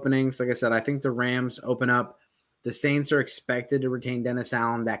more openings. Like I said, I think the Rams open up. The Saints are expected to retain Dennis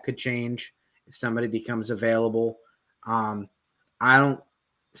Allen. That could change if somebody becomes available. Arthur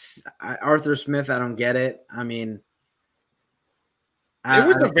Smith, I don't get it. I mean. It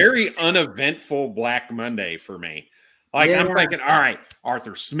was a very uneventful Black Monday for me. Like, I'm thinking, all right,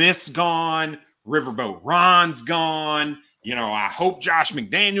 Arthur Smith's gone. Riverboat Ron's gone. I hope Josh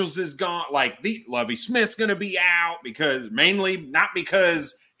McDaniels is gone. Like, Lovie Smith's going to be out not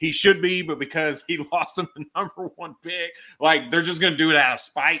because he should be, but because he lost him the number one pick. Like, they're just going to do it out of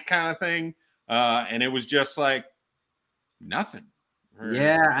spite kind of thing. And it was just like nothing.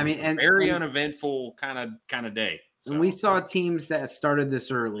 Very uneventful kind of day. So. And we saw teams that started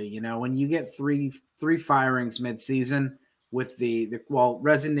this early. When you get three firings midseason with the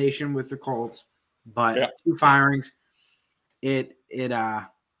resignation with the Colts, but 2 firings, it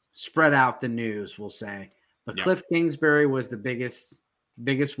spread out the news, we'll say. But Cliff Kingsbury was the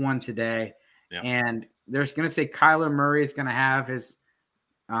biggest one today, and there's going to say Kyler Murray is going to have his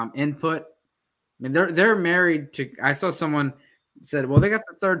input. I mean, they're married to. I saw someone said, "Well, they got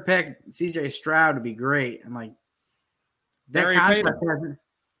the 3rd pick, C.J. Stroud would be great." I'm like. That contract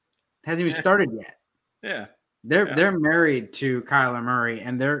hasn't even started yet. Yeah. They're married to Kyler Murray,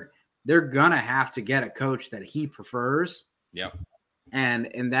 and they're gonna have to get a coach that he prefers. Yep.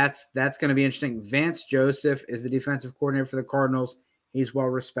 And that's going to be interesting. Vance Joseph is the defensive coordinator for the Cardinals. He's well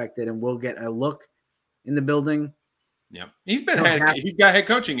respected and will get a look in the building. Yeah, he's got head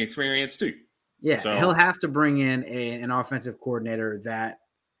coaching experience too. Yeah, so he'll have to bring in an offensive coordinator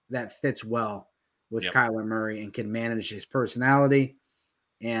that fits well with Kyler Murray and can manage his personality.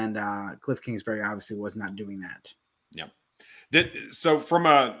 And Cliff Kingsbury obviously was not doing that. Yeah. So from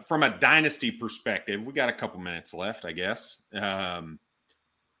a dynasty perspective, we got a couple minutes left, I guess. How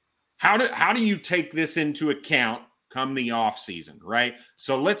do you take this into account come the offseason, right?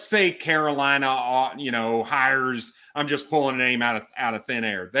 So let's say Carolina, hires. I'm just pulling a name out of thin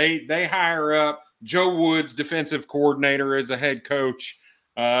air. They hire up Joe Woods, defensive coordinator, as a head coach.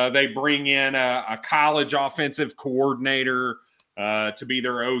 They bring in a college offensive coordinator to be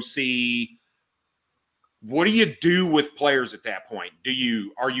their OC. What do you do with players at that point?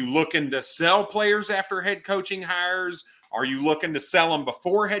 Are you looking to sell players after head coaching hires? Are you looking to sell them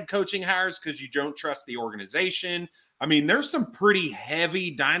before head coaching hires because you don't trust the organization? I mean, there's some pretty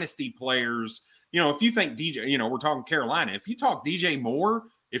heavy dynasty players. If you think we're talking Carolina. If you talk DJ Moore,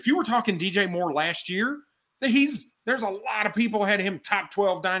 if you were talking DJ Moore last year, there's a lot of people had him top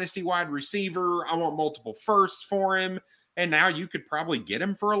 12 dynasty wide receiver. I want multiple firsts for him. And now you could probably get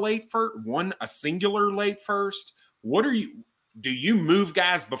him for a singular late first. Do you move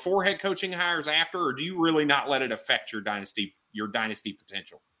guys before head coaching hires after, or do you really not let it affect your dynasty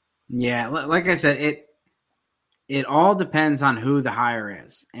potential? Yeah. Like I said, it all depends on who the hire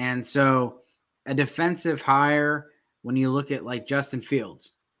is. And so a defensive hire, when you look at like Justin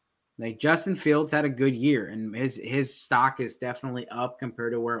Fields had a good year and his stock is definitely up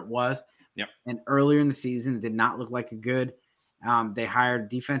compared to where it was. Yep. And earlier in the season, it did not look like a good. They hired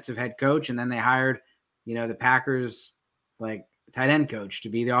defensive head coach, and then they hired, the Packers like tight end coach to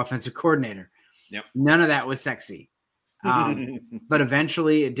be the offensive coordinator. Yep. None of that was sexy, but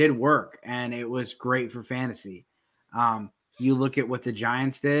eventually it did work, and it was great for fantasy. You look at what the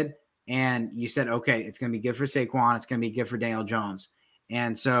Giants did, and you said, okay, it's going to be good for Saquon, it's going to be good for Daniel Jones,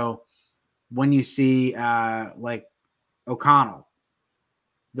 and so when you see like O'Connell.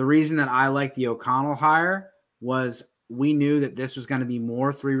 The reason that I like the O'Connell hire was we knew that this was going to be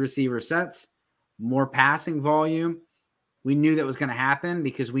more 3 receiver sets, more passing volume. We knew that was going to happen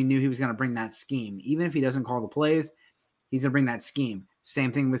because we knew he was going to bring that scheme. Even if he doesn't call the plays, he's going to bring that scheme.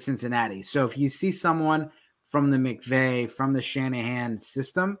 Same thing with Cincinnati. So if you see someone from the McVay, from the Shanahan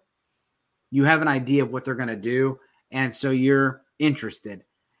system, you have an idea of what they're going to do. And so you're interested.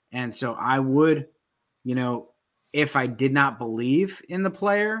 And so I would, if I did not believe in the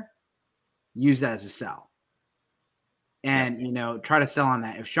player, use that as a sell. And, try to sell on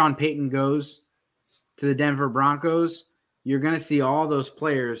that. If Sean Payton goes to the Denver Broncos, you're going to see all those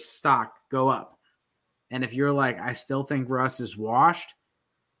players' stock go up. And if you're like, I still think Russ is washed,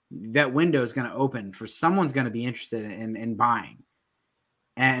 that window is going to open for someone's going to be interested in buying.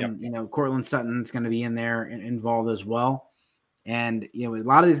 And, Cortland Sutton's going to be in there and involved as well. And, a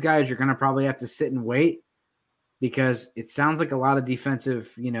lot of these guys, you're going to probably have to sit and wait. Because it sounds like a lot of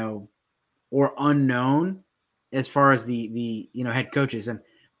defensive, or unknown as far as the head coaches. And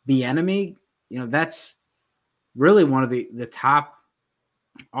Bieniemy, that's really one of the top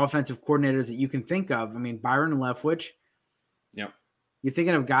offensive coordinators that you can think of. I mean, Byron Leftwich. Yep. You're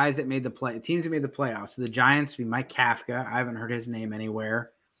thinking of guys that made teams that made the playoffs. So the Giants would be Mike Kafka. I haven't heard his name anywhere.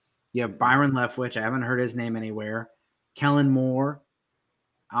 You have Byron Leftwich. I haven't heard his name anywhere. Kellen Moore.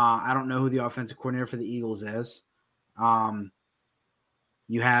 I don't know who the offensive coordinator for the Eagles is.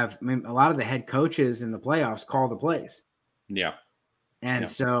 You have, a lot of the head coaches in the playoffs call the plays. Yeah. And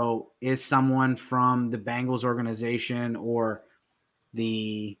so is someone from the Bengals organization or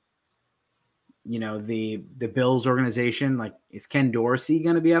the Bills organization, like is Ken Dorsey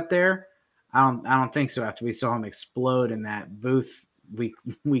going to be up there? I don't think so after we saw him explode in that booth week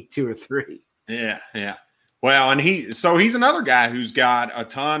 2 or 3. Yeah. Yeah. Well, and he's another guy who's got a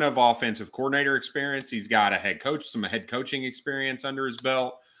ton of offensive coordinator experience. He's got some head coaching experience under his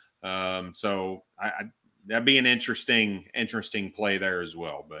belt. So that'd be an interesting play there as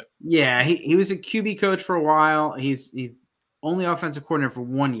well. But yeah, he was a QB coach for a while. He's only offensive coordinator for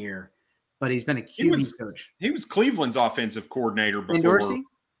 1 year, but he's been a QB coach. He was Cleveland's offensive coordinator before. And Dorsey?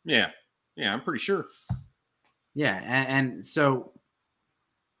 Yeah, I'm pretty sure. Yeah, and so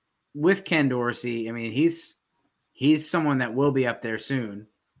with Ken Dorsey, I mean, he's someone that will be up there soon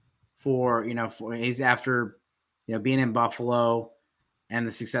for he's after, being in Buffalo and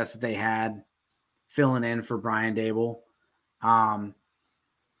the success that they had filling in for Brian Daboll. But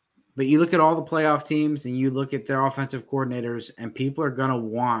you look at all the playoff teams and you look at their offensive coordinators and people are going to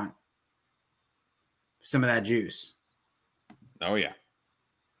want some of that juice. Oh yeah.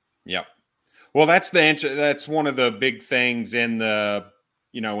 Yep. Well, that's one of the big things in the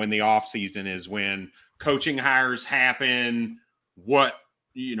off season is when coaching hires happen, what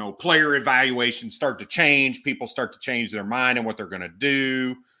player evaluations start to change, people start to change their mind and what they're going to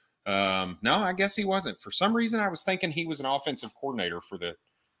do. No, I guess he wasn't. For some reason, I was thinking he was an offensive coordinator for the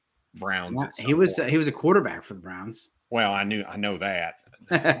Browns. Yeah, he was a quarterback for the Browns. Well, I know that.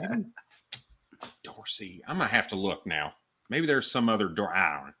 Dorsey. I'm gonna have to look now. Maybe there's some other door.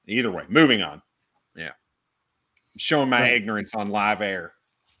 I don't know. Either way, moving on. Yeah, I'm showing my ignorance on live air.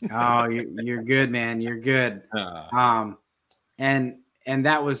 Oh, you're good, man. You're good. And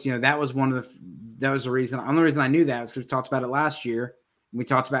that was that was the reason. The only reason I knew that was because we talked about it last year. And we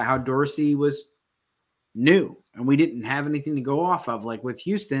talked about how Dorsey was new, and we didn't have anything to go off of. Like with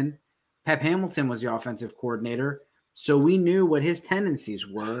Houston, Pep Hamilton was the offensive coordinator, so we knew what his tendencies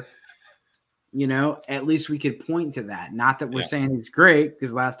were. At least we could point to that. Not that we're saying he's great,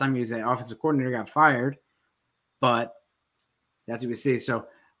 because last time he was an offensive coordinator got fired, but that's what we see. So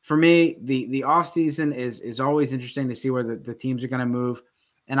for me, the offseason is always interesting to see where the teams are going to move.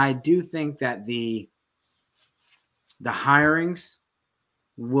 And I do think that the hirings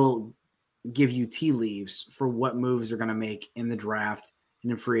will give you tea leaves for what moves they're going to make in the draft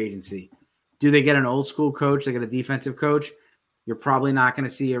and in free agency. Do they get an old school coach? They get a defensive coach? You're probably not going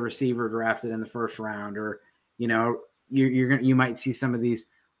to see a receiver drafted in the first round, or you might see some of these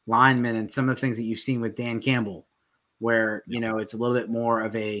linemen and some of the things that you've seen with Dan Campbell, where it's a little bit more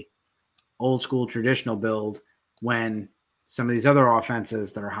of a old school traditional build. When some of these other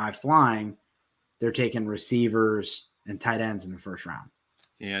offenses that are high flying, they're taking receivers and tight ends in the first round.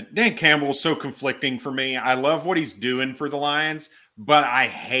 Yeah, Dan Campbell is so conflicting for me. I love what he's doing for the Lions, but I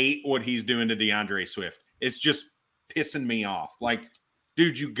hate what he's doing to DeAndre Swift. It's just pissing me off. Like,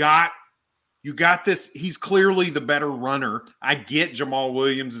 dude, you got this. He's clearly the better runner. I get Jamal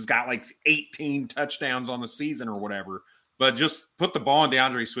Williams has got like 18 touchdowns on the season or whatever, but just put the ball in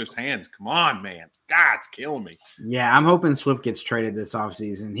DeAndre Swift's hands. Come on, man. God, it's killing me. Yeah, I'm hoping Swift gets traded this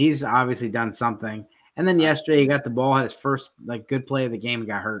offseason. He's obviously done something. And then yesterday he got the ball, had his first good play of the game, and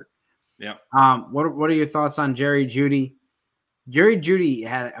got hurt. Yeah. What are your thoughts on Jerry Jeudy? Jerry Jeudy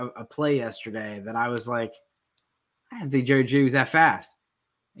had a play yesterday that I was like, I didn't think Jerry Jeudy was that fast.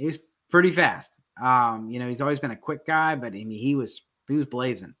 He's pretty fast. He's always been a quick guy, but he was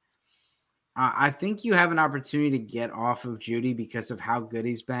blazing. I think you have an opportunity to get off of Jeudy because of how good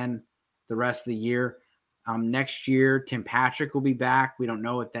he's been the rest of the year. Next year, Tim Patrick will be back. We don't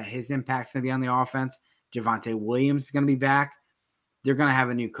know what his impact's going to be on the offense. Javonte Williams is going to be back. They're going to have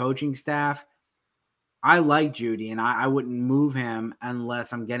a new coaching staff. I like Jeudy, and I wouldn't move him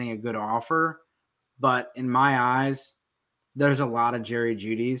unless I'm getting a good offer. But in my eyes, there's a lot of Jerry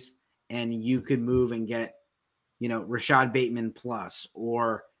Jeudy's, and you could move and get, Rashad Bateman plus,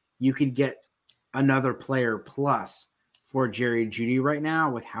 or you could get another player plus for Jerry Jeudy right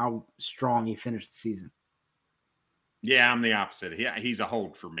now with how strong he finished the season. Yeah, I'm the opposite. He's a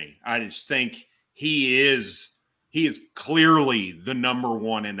hold for me. I just think he is clearly the number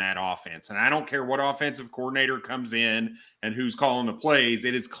one in that offense. And I don't care what offensive coordinator comes in and who's calling the plays.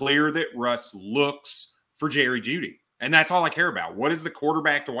 It is clear that Russ looks for Jerry Jeudy. And that's all I care about. What is the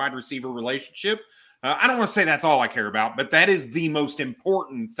quarterback to wide receiver relationship? I don't want to say that's all I care about, but that is the most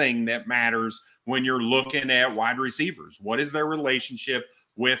important thing that matters when you're looking at wide receivers. What is their relationship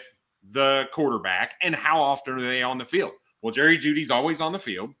with the quarterback, and how often are they on the field? Well, Jerry Jeudy's always on the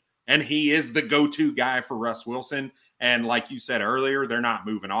field, and he is the go-to guy for Russ Wilson. And like you said earlier, they're not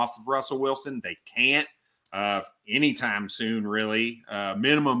moving off of Russell Wilson. They can't anytime soon, really.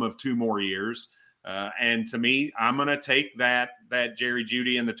 Minimum of 2 more years. And to me, I'm going to take that Jerry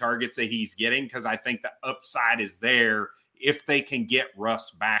Jeudy and the targets that he's getting, because I think the upside is there if they can get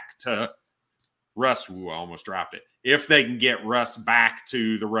Russ back to Russ. Ooh, I almost dropped it. If they can get Russ back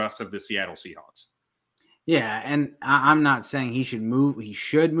to the Russ of the Seattle Seahawks. Yeah, and I'm not saying he should move. He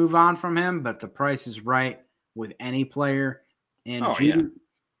should move on from him, but the price is right with any player. And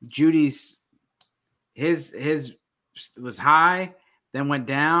Jeudy's his was high, then went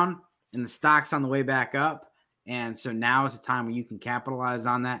down, and the stock's on the way back up. And so now is the time where you can capitalize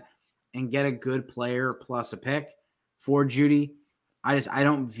on that and get a good player plus a pick for Jeudy. I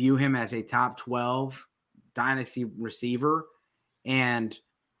don't view him as a top 12 dynasty receiver. And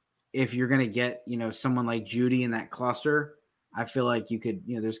if you're going to get, someone like Jeudy in that cluster, I feel like you could,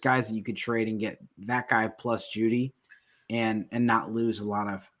 there's guys that you could trade and get that guy plus Jeudy and not lose a lot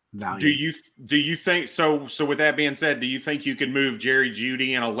of value. Do you think so with that being said, do you think you could move Jerry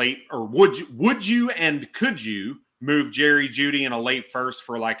Jeudy in a late, or would you and could you move Jerry Jeudy in a late first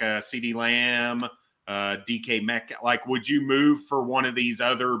for like a CeeDee Lamb, DK Metcalf? Like, would you move for one of these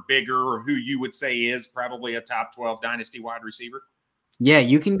other bigger, or who you would say is probably a top 12 dynasty wide receiver? Yeah,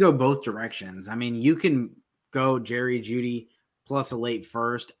 you can go both directions. I mean, you can go Jerry Jeudy plus a late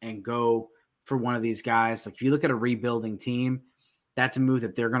first and go for one of these guys. Like if you look at a rebuilding team, that's a move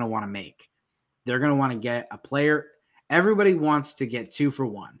that they're going to want to make. They're going to want to get a player. Everybody wants to get 2 for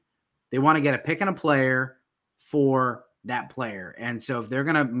 1. They want to get a pick and a player for that player. And so if they're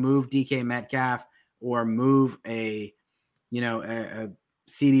going to move DK Metcalf or move a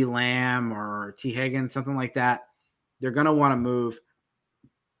CeeDee Lamb or T. Higgins, something like that, they're going to want to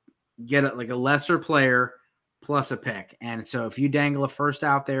get it like a lesser player plus a pick. And so if you dangle a first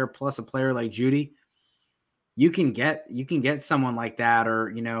out there plus a player like Jeudy, you can get someone like that.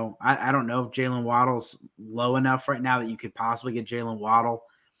 Or, I don't know if Jalen Waddle's low enough right now that you could possibly get Jalen Waddle.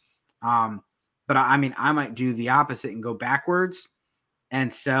 But I mean, I might do the opposite and go backwards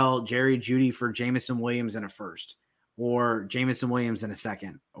and sell Jerry Jeudy for Jameson Williams in a first, or Jameson Williams in a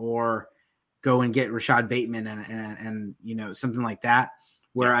second, or go and get Rashad Bateman and something like that,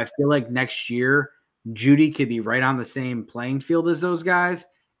 where I feel like next year Jeudy could be right on the same playing field as those guys,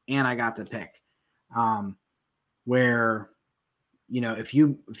 and I got the pick. Where, if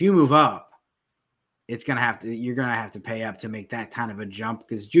you move up, you're gonna have to pay up to make that kind of a jump,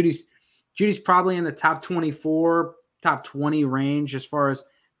 because Judy's probably in the top 24, top 20 range as far as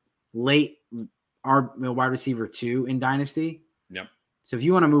late wide receiver 2 in Dynasty. Yep. So if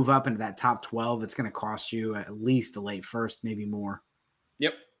you want to move up into that top 12, it's going to cost you at least a late first, maybe more.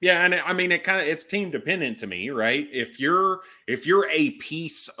 Yep. Yeah, and I mean it's team dependent to me, right? If you're a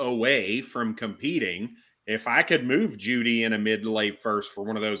piece away from competing, if I could move Jeudy in a mid to late first for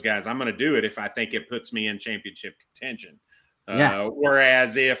one of those guys, I'm going to do it if I think it puts me in championship contention.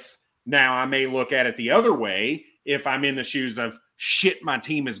 Whereas if now I may look at it the other way, if I'm in the shoes of shit, my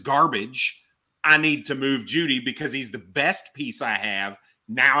team is garbage, I need to move Jeudy because he's the best piece I have.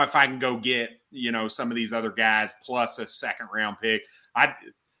 Now, if I can go get, some of these other guys plus a second round pick,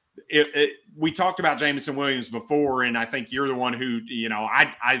 we talked about Jameson Williams before, and I think you're the one who,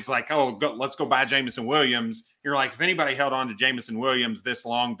 I was like, let's go buy Jameson Williams. You're like, if anybody held on to Jameson Williams this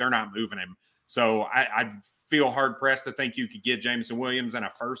long, they're not moving him. So I feel hard pressed to think you could get Jameson Williams and a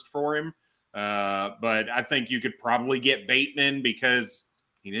first for him. But I think you could probably get Bateman because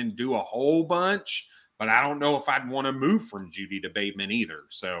he didn't do a whole bunch, but I don't know if I'd want to move from Jeudy to Bateman either.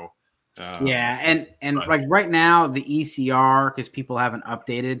 So, like right now, the ECR, because people haven't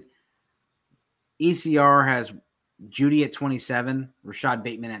updated, ECR has Jeudy at 27, Rashad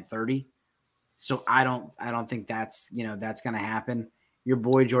Bateman at 30. So I don't think that's going to happen. Your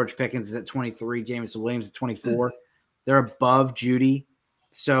boy George Pickens is at 23, Jameson Williams at 24. They're above Jeudy.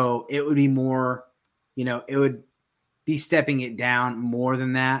 So it would be more, it would be stepping it down more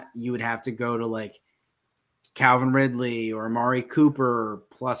than that. You would have to go to like Calvin Ridley or Amari Cooper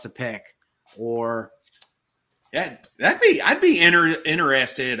plus a pick, or I'd be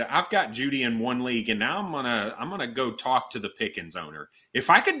interested. I've got Jeudy in one league, and now I'm gonna go talk to the Pickens owner. If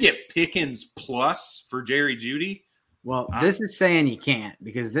I could get Pickens plus for Jerry Jeudy. Well, this is saying you can't,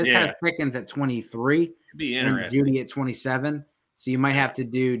 because this has Pickens at 23 be and Jeudy at 27. So you might have to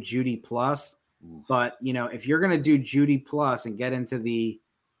do Jeudy plus. But, if you're going to do Jeudy plus and get into the,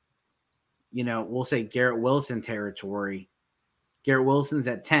 we'll say Garrett Wilson territory, Garrett Wilson's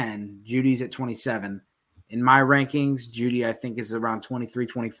at 10, Judy's at 27. In my rankings, Jeudy, I think, is around 23,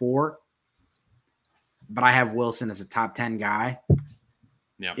 24. But I have Wilson as a top 10 guy.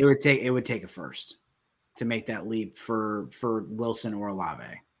 Yeah. It would take a first to make that leap for Wilson or Olave.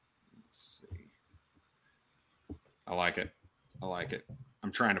 Let's see. I like it.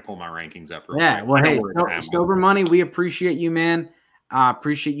 I'm trying to pull my rankings up. Quick. Well, hey, Sober Money, we appreciate you, man.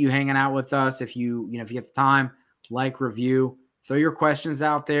 Appreciate you hanging out with us. If you have the time, like, review, throw your questions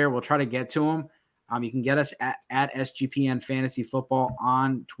out there. We'll try to get to them. You can get us at SGPN Fantasy Football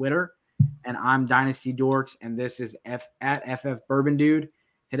on Twitter, and I'm Dynasty Dorks, and this is at FF Bourbon Dude.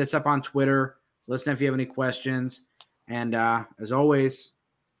 Hit us up on Twitter. Listen if you have any questions, and as always,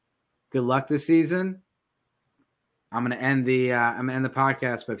 good luck this season. I'm gonna end the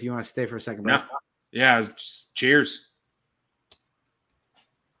podcast, but if you want to stay for a second, yeah, cheers.